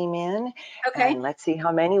that came in. Okay. And let's see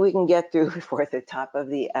how many we can get through before the top of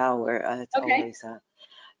the hour. It's okay. always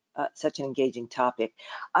such an engaging topic.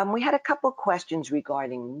 We had a couple questions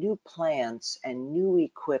regarding new plants and new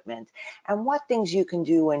equipment and what things you can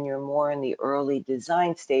do when you're more in the early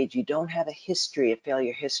design stage. You don't have a history, a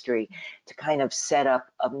failure history, to kind of set up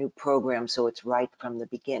a new program so it's right from the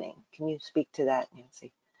beginning. Can you speak to that,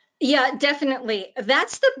 Nancy? Yeah, definitely.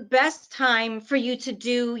 That's the best time for you to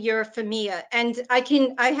do your FMEA. And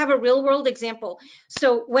I have a real world example.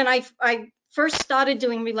 So when I first started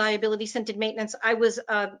doing reliability centered maintenance, I was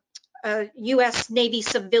a US Navy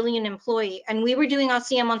civilian employee, and we were doing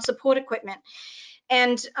RCM on support equipment.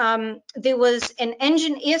 And there was an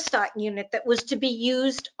engine air start unit that was to be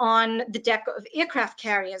used on the deck of aircraft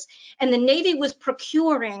carriers, and the Navy was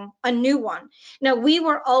procuring a new one. Now, we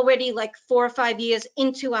were already like 4 or 5 years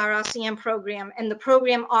into our RCM program, and the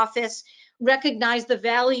program office recognized the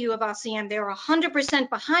value of RCM. They were 100%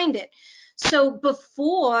 behind it. So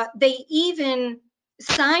before they even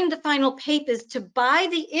signed the final papers to buy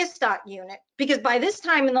the air start unit, because by this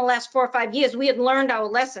time in the last 4 or 5 years, we had learned our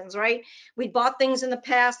lessons, right? We bought things in the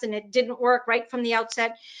past and it didn't work right from the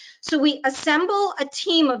outset. So we assemble a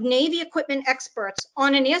team of Navy equipment experts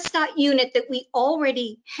on an air start unit that we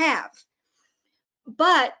already have.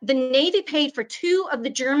 But the Navy paid for 2 of the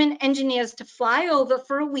German engineers to fly over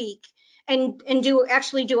for a week and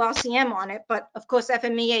actually do RCM on it. But of course,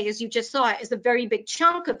 FMEA, as you just saw, is a very big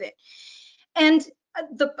chunk of it. And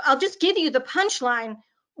I'll just give you the punchline.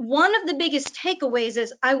 One of the biggest takeaways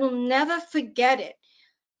is I will never forget it.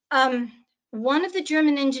 One of the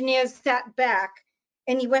German engineers sat back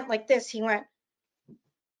and he went like this. He went,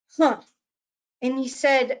 huh. And he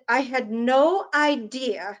said, I had no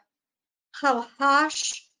idea how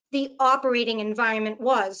harsh the operating environment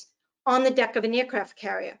was on the deck of an aircraft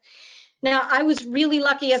carrier. Now, I was really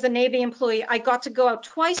lucky as a Navy employee. I got to go out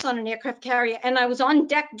twice on an aircraft carrier, and I was on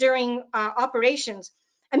deck during operations.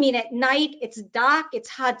 I mean, at night, it's dark, it's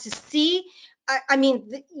hard to see. I mean,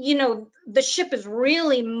 the ship is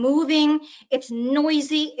really moving. It's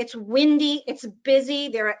noisy, it's windy, it's busy.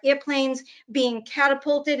 There are airplanes being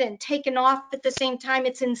catapulted and taken off at the same time.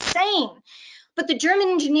 It's insane. But the German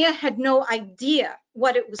engineer had no idea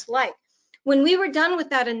what it was like. When we were done with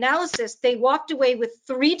that analysis, they walked away with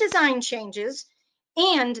 3 design changes,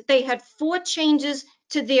 and they had 4 changes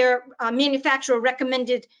to their manufacturer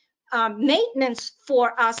recommended maintenance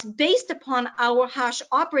for us based upon our harsh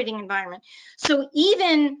operating environment. So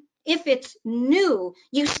even if it's new,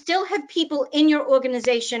 you still have people in your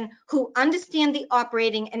organization who understand the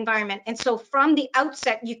operating environment. And so from the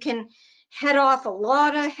outset, you can head off a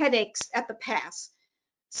lot of headaches at the pass.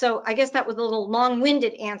 So I guess that was a little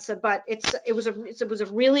long-winded answer, but it's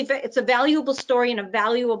a valuable story and a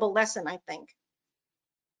valuable lesson, I think.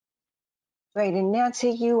 Right, and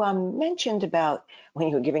Nancy, you mentioned about when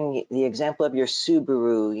you were giving the example of your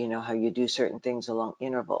Subaru, how you do certain things along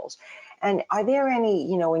intervals. And are there any,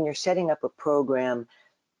 when you're setting up a program,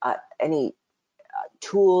 any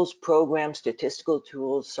tools, programs, statistical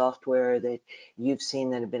tools, software that you've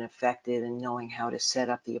seen that have been effective in knowing how to set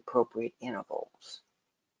up the appropriate intervals?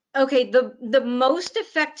 Okay, the most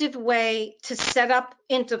effective way to set up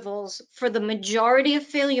intervals for the majority of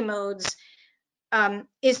failure modes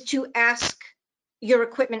is to ask your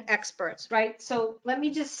equipment experts, right? So let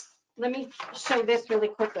me show this really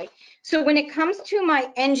quickly. So when it comes to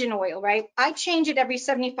my engine oil, right, I change it every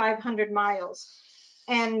 7,500 miles.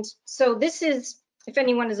 And so this is, if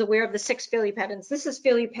anyone is aware of the 6 failure patterns, this is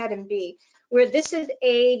failure pattern B, where this is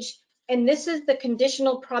age and this is the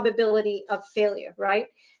conditional probability of failure, right?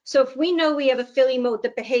 So if we know we have a failure mode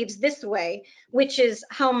that behaves this way, which is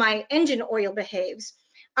how my engine oil behaves,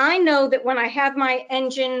 I know that when I have my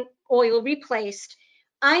engine oil replaced,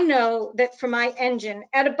 I know that for my engine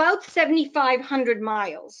at about 7,500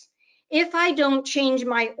 miles, if I don't change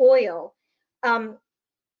my oil,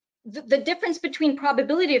 the difference between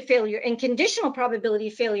probability of failure and conditional probability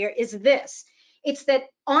of failure is this. It's that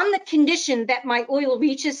on the condition that my oil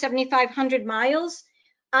reaches 7,500 miles,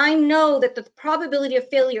 I know that the probability of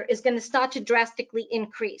failure is going to start to drastically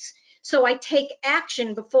increase. So I take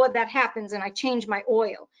action before that happens and I change my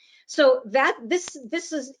oil. So that this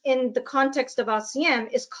is in the context of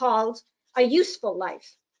RCM is called a useful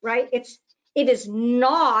life, right? It is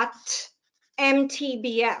not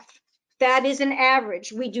MTBF. That is an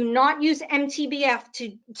average. We do not use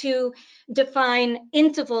MTBF to define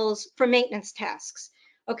intervals for maintenance tasks.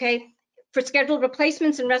 Okay, for scheduled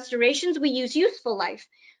replacements and restorations, we use useful life.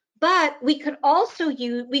 But we could also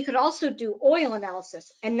do oil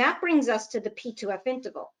analysis, and that brings us to the P2F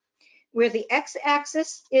interval, where the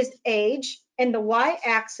x-axis is age and the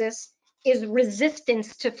y-axis is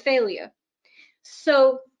resistance to failure.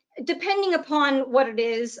 So depending upon what it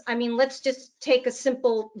is, I mean, let's just take a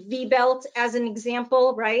simple V-belt as an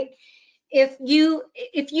example, right? If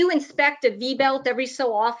you inspect a V-belt every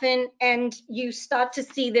so often and you start to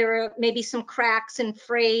see there are maybe some cracks and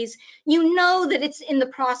frays, you know that it's in the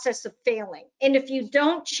process of failing. And if you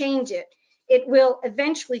don't change it, it will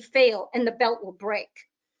eventually fail and the belt will break.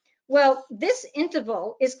 Well, this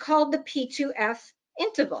interval is called the P2F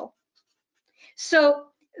interval. So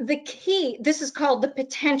the key, this is called the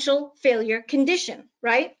potential failure condition,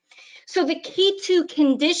 right? So the key to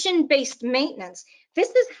condition-based maintenance, this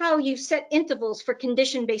is how you set intervals for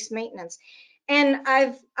condition-based maintenance. And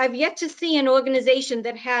I've yet to see an organization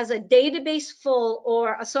that has a database full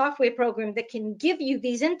or a software program that can give you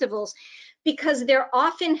these intervals, because they're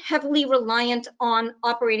often heavily reliant on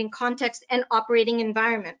operating context and operating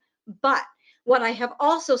environment. But what I have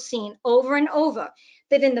also seen over and over,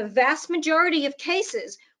 that in the vast majority of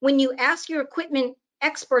cases, when you ask your equipment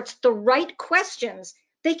experts the right questions,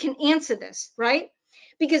 they can answer this, right?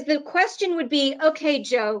 Because the question would be, okay,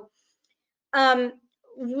 Joe,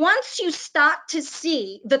 once you start to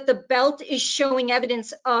see that the belt is showing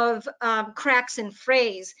evidence of cracks and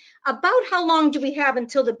frays, about how long do we have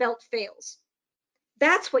until the belt fails?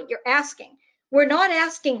 That's what you're asking. We're not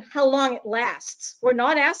asking how long it lasts. We're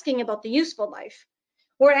not asking about the useful life.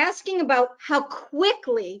 We're asking about how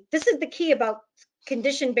quickly, this is the key about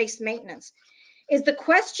condition-based maintenance, is the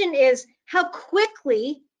question is how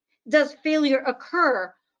quickly does failure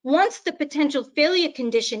occur once the potential failure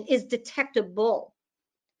condition is detectable.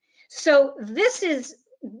 So this is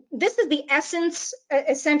the essence,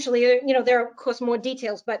 essentially. You know, there are of course more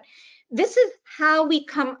details, but this is how we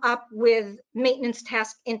come up with maintenance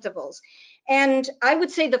task intervals. And I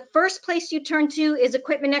would say the first place you turn to is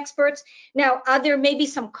equipment experts. Now, are there maybe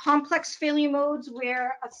some complex failure modes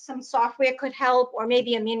where some software could help, or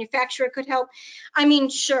maybe a manufacturer could help? I mean,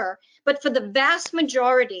 sure. But for the vast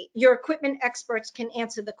majority, your equipment experts can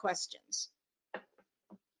answer the questions.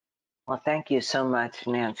 Well, thank you so much,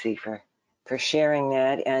 Nancy, for sharing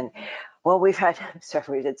that. And well, we've had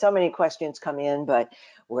so many questions come in, but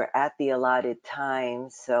we're at the allotted time.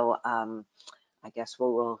 So I guess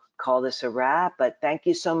we'll call this a wrap, but thank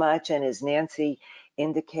you so much. And as Nancy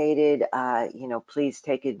indicated, you know, please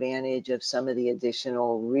take advantage of some of the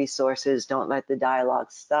additional resources. Don't let the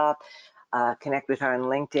dialogue stop. Connect with her on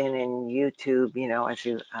LinkedIn and YouTube, you know, as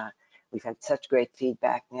you, we've had such great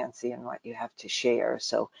feedback, Nancy, on what you have to share.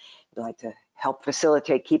 So I'd like to help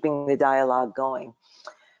facilitate keeping the dialogue going.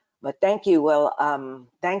 But thank you. Well,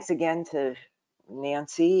 thanks again to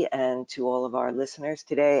Nancy and to all of our listeners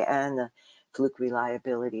today, and the Fluke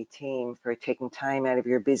Reliability team for taking time out of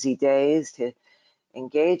your busy days to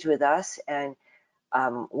engage with us. And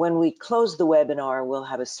when we close the webinar, we'll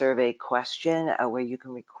have a survey question where you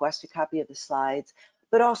can request a copy of the slides,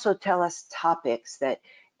 but also tell us topics that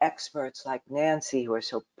experts like Nancy, who are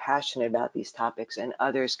so passionate about these topics, and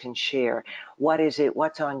others can share. What is it?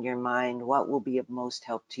 What's on your mind? What will be of most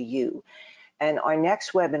help to you? And our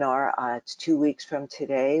next webinar, it's 2 weeks from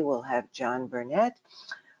today, we'll have John Burnett,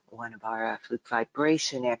 one of our Fluke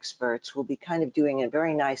vibration experts. We'll be kind of doing a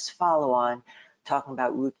very nice follow-on, talking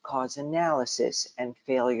about root cause analysis and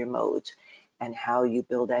failure modes and how you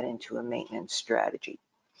build that into a maintenance strategy.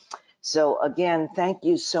 So again, thank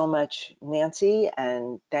you so much, Nancy,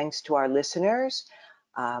 and thanks to our listeners.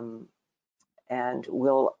 And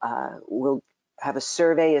we'll have a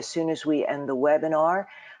survey as soon as we end the webinar.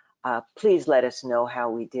 Please let us know how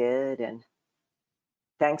we did, and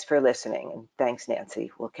thanks for listening, and thanks,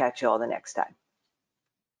 Nancy. We'll catch you all the next time.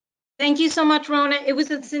 Thank you so much, Rona. It was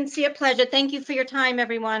a sincere pleasure. Thank you for your time,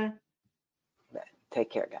 everyone. Take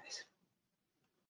care, guys.